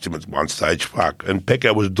passed him at one stage. Fuck, and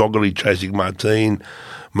Pecco was doggedly chasing Martin.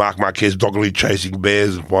 Marc Marquez doggedly chasing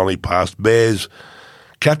Bears, and finally passed Bears.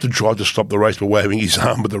 Captain tried to stop the race by waving his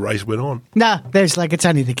arm, but the race went on. No, there's it's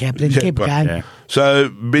only the captain. Keep going. Yeah. So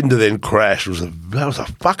Binder then crashed. That was a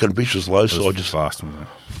fucking vicious low side. Just fast, wasn't it?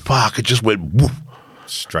 Fuck! It just went woof,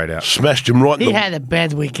 straight out. Smashed him right. He had a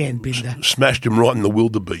bad weekend, Binder. Smashed him right in the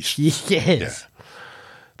wildebeest. Yes. Yeah.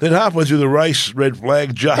 Then halfway through the race, red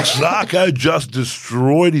flag, Zarco just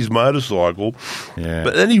destroyed his motorcycle. Yeah.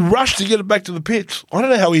 But then he rushed to get it back to the pits. I don't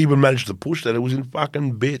know how he even managed to push that. It was in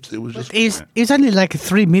fucking bits. It was just. He's only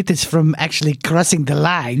 3 meters from actually crossing the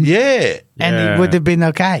line. Yeah. And it would have been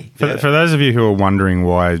okay. For those of you who are wondering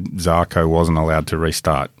why Zarco wasn't allowed to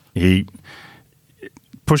restart,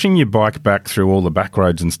 pushing your bike back through all the back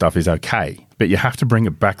roads and stuff is okay, but you have to bring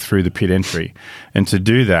it back through the pit entry. And to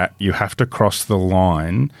do that, you have to cross the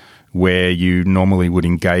line where you normally would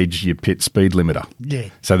engage your pit speed limiter. Yeah.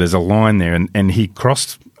 So there's a line there, and he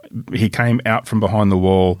came out from behind the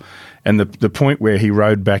wall, and the point where he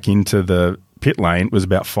rode back into the pit lane was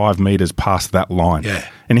about 5 meters past that line. Yeah.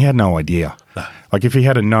 And he had no idea. No. If he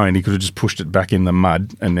had known, he could have just pushed it back in the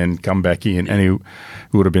mud and then come back in, and he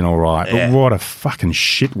would have been all right. Yeah. But what a fucking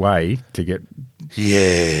shit way to get.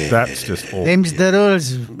 Yeah. That's just awful. Them's the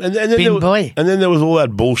rules, and then there was all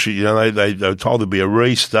that bullshit. They were told there'd be a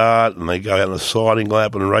restart, and they go out on a siding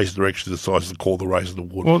lap, and the race director decides to call the race of the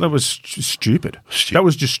water. Well, that was stupid. That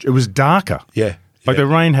was it was darker. Yeah. The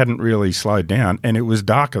rain hadn't really slowed down, and it was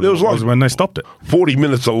darker than it was when they stopped it. 40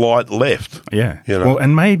 minutes of light left. Yeah. Well,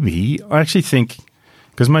 and maybe, I actually think,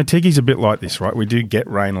 because Motegi's a bit like this, right? We do get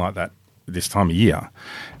rain like that this time of year.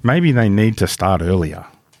 Maybe they need to start earlier,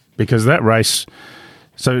 because that race.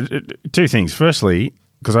 So, two things. Firstly,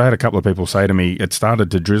 because I had a couple of people say to me, it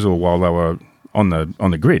started to drizzle while they were on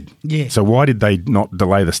the grid. Yeah. So why did they not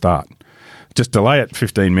delay the start? Just delay it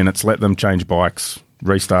 15 minutes, let them change bikes,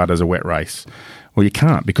 restart as a wet race. Well, you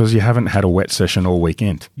can't, because you haven't had a wet session all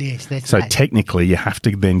weekend. Yes, that's right. So technically, you have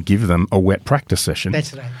to then give them a wet practice session.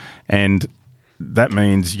 That's right. And that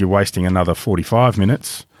means you're wasting another 45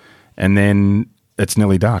 minutes, and then it's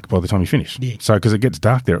nearly dark by the time you finish. Yeah. So, because it gets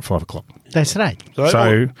dark there at 5 o'clock. That's right.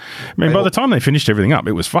 So, by the time they finished everything up,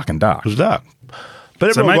 it was fucking dark. It was dark.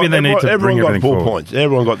 But so maybe they need to bring everything got 4 forward. points.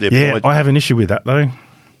 Everyone got their points. I have an issue with that, though.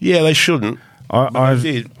 Yeah, they shouldn't. I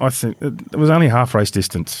think it was only half race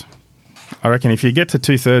distance. I reckon if you get to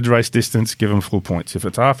 2/3 race distance, give them full points. If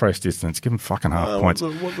it's half race distance, give them fucking half points. The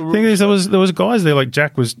thing is, there was guys there like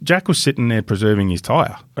Jack was sitting there preserving his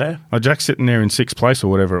tyre. Yeah. Like Jack's sitting there in 6th place or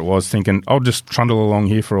whatever it was, thinking I'll just trundle along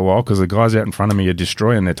here for a while because the guys out in front of me are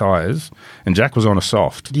destroying their tyres, and Jack was on a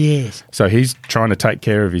soft. Yes. So he's trying to take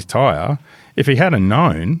care of his tyre. If he hadn't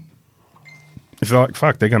known, if they're like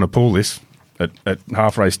fuck, they're going to pull this. At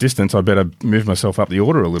half race distance, I better move myself up the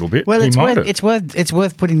order a little bit. Well, it's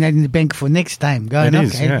worth putting that in the bank for next time. Going,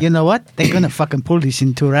 you know what? They're gonna fucking pull this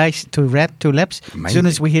in two laps. Maybe. As soon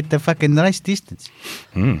as we hit the fucking race distance.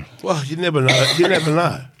 Well, you never know. You never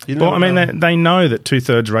know. I mean, they know that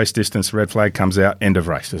 2/3 race distance, red flag comes out, end of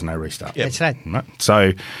race. There's no restart. Yep. That's right.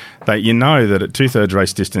 So, you know that at 2/3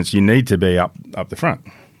 race distance, you need to be up the front.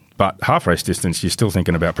 But half race distance, you're still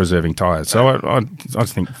thinking about preserving tyres. So I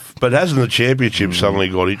think. But hasn't the championship suddenly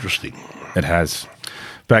got interesting? It has.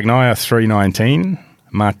 Bagnaia 319,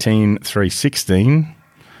 Martin 316,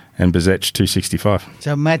 and Bezec 265.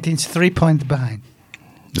 So Martin's 3 points behind.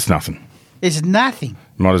 It's nothing. It's nothing.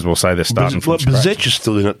 Might as well say they're starting from scratch. Bezec is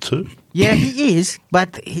still in it too. Yeah, he is,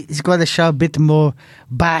 but he's got to show a bit more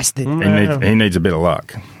bastard. He needs a bit of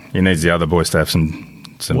luck. He needs the other boys to have some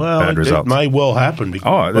bad results. It may well happen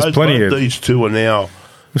because there's plenty of these two are now.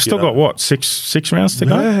 We've still got what six rounds to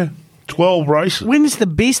go. Yeah, 12 races. When is the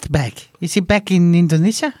Beast back? Is he back in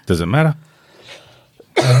Indonesia? Does it matter?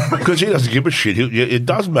 Because he doesn't give a shit. It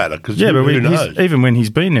does matter because who knows? Even when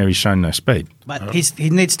he's been there, he's shown no speed. But he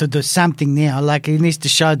needs to do something now. Like he needs to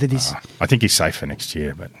show that he's. I think he's safe for next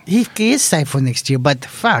year, but he is safe for next year. But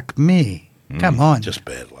fuck me, come on, just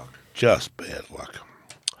bad luck. Just bad luck.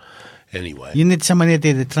 Anyway. You need somebody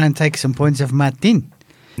there to try and take some points off Martin.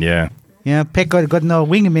 Yeah. Yeah, Pecco got no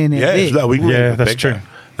wingman in there. Yeah, no wingman. Yeah, that's true.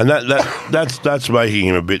 And that's making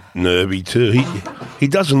him a bit nervy too. He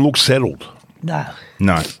doesn't look settled.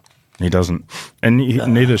 No, he doesn't. And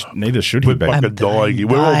neither should he We're be. fucking dying.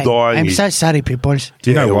 We're all dying. I'm so sorry, people. Do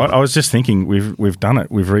you know what? I was just thinking we've done it.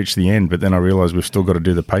 We've reached the end, but then I realised we've still got to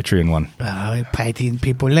do the Patreon one. Oh, Patreon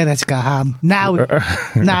people, let us go home. Now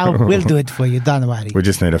we'll do it for you. Don't worry. We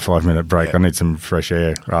just need a 5-minute break. Yeah. I need some fresh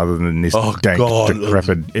air rather than this dank,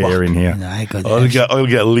 decrepit air in here. No, I'll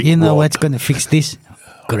get licked. You know what's going to fix this?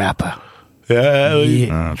 Grappa.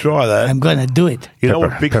 Yeah, try that. I'm going to do it. You know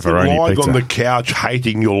what, Big lying on the couch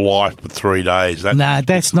hating your life for 3 days.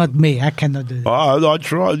 That's not me. I cannot do that. I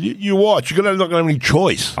try. You watch. You're not going to have any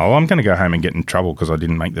choice. Oh, I'm going to go home and get in trouble because I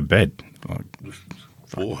didn't make the bed.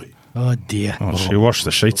 Boy. Oh, dear. She washed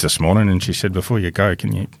the sheets this morning and she said, before you go,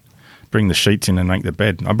 can you bring the sheets in and make the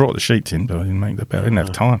bed? I brought the sheets in, but I didn't make the bed. I didn't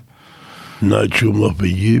have time. No chumla for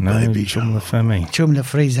you, baby. No chumla for me. Chumla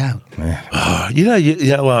freeze out. Yeah. You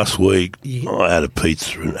know, last week I had a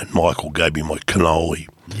pizza and Michael gave me my cannoli.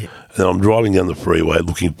 Yeah. And I'm driving down the freeway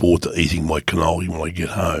looking forward to eating my cannoli when I get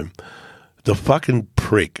home. The fucking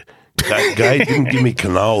prick didn't give me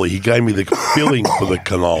cannoli. He gave me the filling for the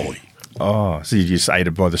cannoli. Oh, so you just ate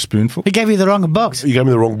it by the spoonful? He gave you the wrong box. He gave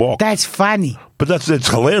me the wrong box. That's funny. But that's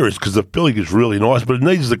hilarious because the filling is really nice, but it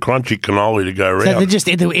needs the crunchy cannoli to go around. So they just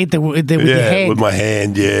eat with your hand. With my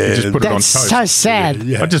hand, yeah. You just put it on That's toast. so sad.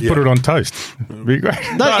 I just put it on toast. Be great.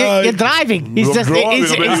 No, you're driving. It's just driving, I'm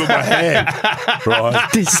eating with my hand. Right?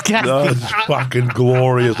 Disgusting. No, it's fucking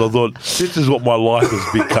glorious. I thought, this is what my life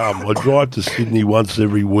has become. I drive to Sydney once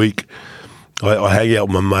every week. I hang out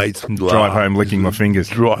with my mates. And drive home licking my fingers.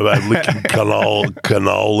 Drive home licking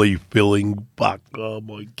cannoli filling. Fuck, oh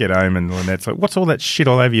my. Get home and Lynette's like, what's all that shit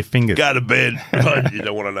all over your fingers? Go to bed. You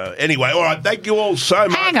don't want to know. Anyway, all right, thank you all so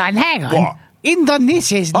much. Hang on. What?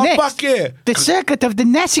 Indonesia is next. Oh, fuck yeah. The circuit of the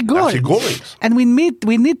nasi goreng. And we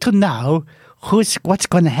need to know what's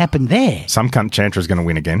going to happen there. Some cunt Chantra is going to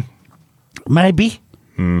win again. Maybe.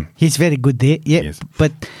 He's very good there. Yeah. Yes.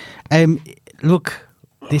 But look,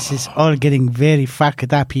 this is all getting very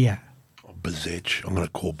fucked up here. Bezec. I'm going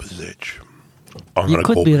to call Bezec. You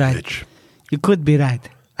could be right. You could be right.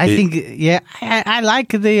 I think, I like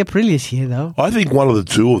the Aprilias here, though. I think one of the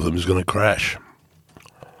two of them is going to crash.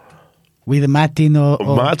 With Martin or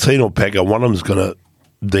Pecco, one of them is going to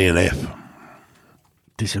DNF.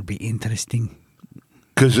 This will be interesting.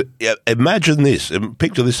 Because imagine this,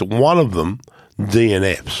 picture this, one of them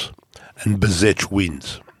DNFs and Bezec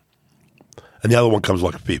wins. and the other one comes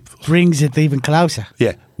like fifth. Brings it even closer.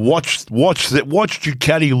 Yeah. Watch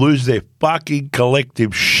Ducati lose their fucking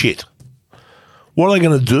collective shit. What are they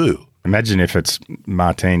going to do? Imagine if it's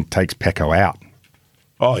Martin takes Pecco out.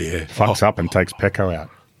 Oh, yeah. Fucks up and takes Pecco out.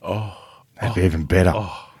 That'd be even better.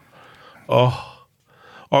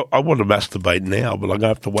 I want to masturbate now, but I'm going to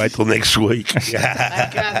have to wait till next week. I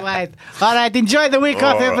can't wait. All right, enjoy the week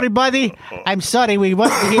off, everybody. I'm sorry we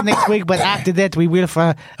won't be here next week, but after that we will.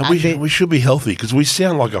 We should be healthy because we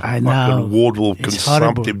sound like a fucking wardle,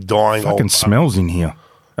 consumptive, dying old. Fucking smells in here.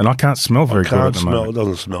 And I can't smell very good at the moment. It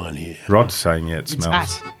doesn't smell in here. Rod's saying, it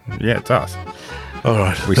smells. Yeah, it does. All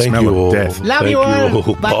right. We Thank smell you of all. death. Love you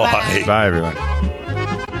all. Bye. Bye, everyone.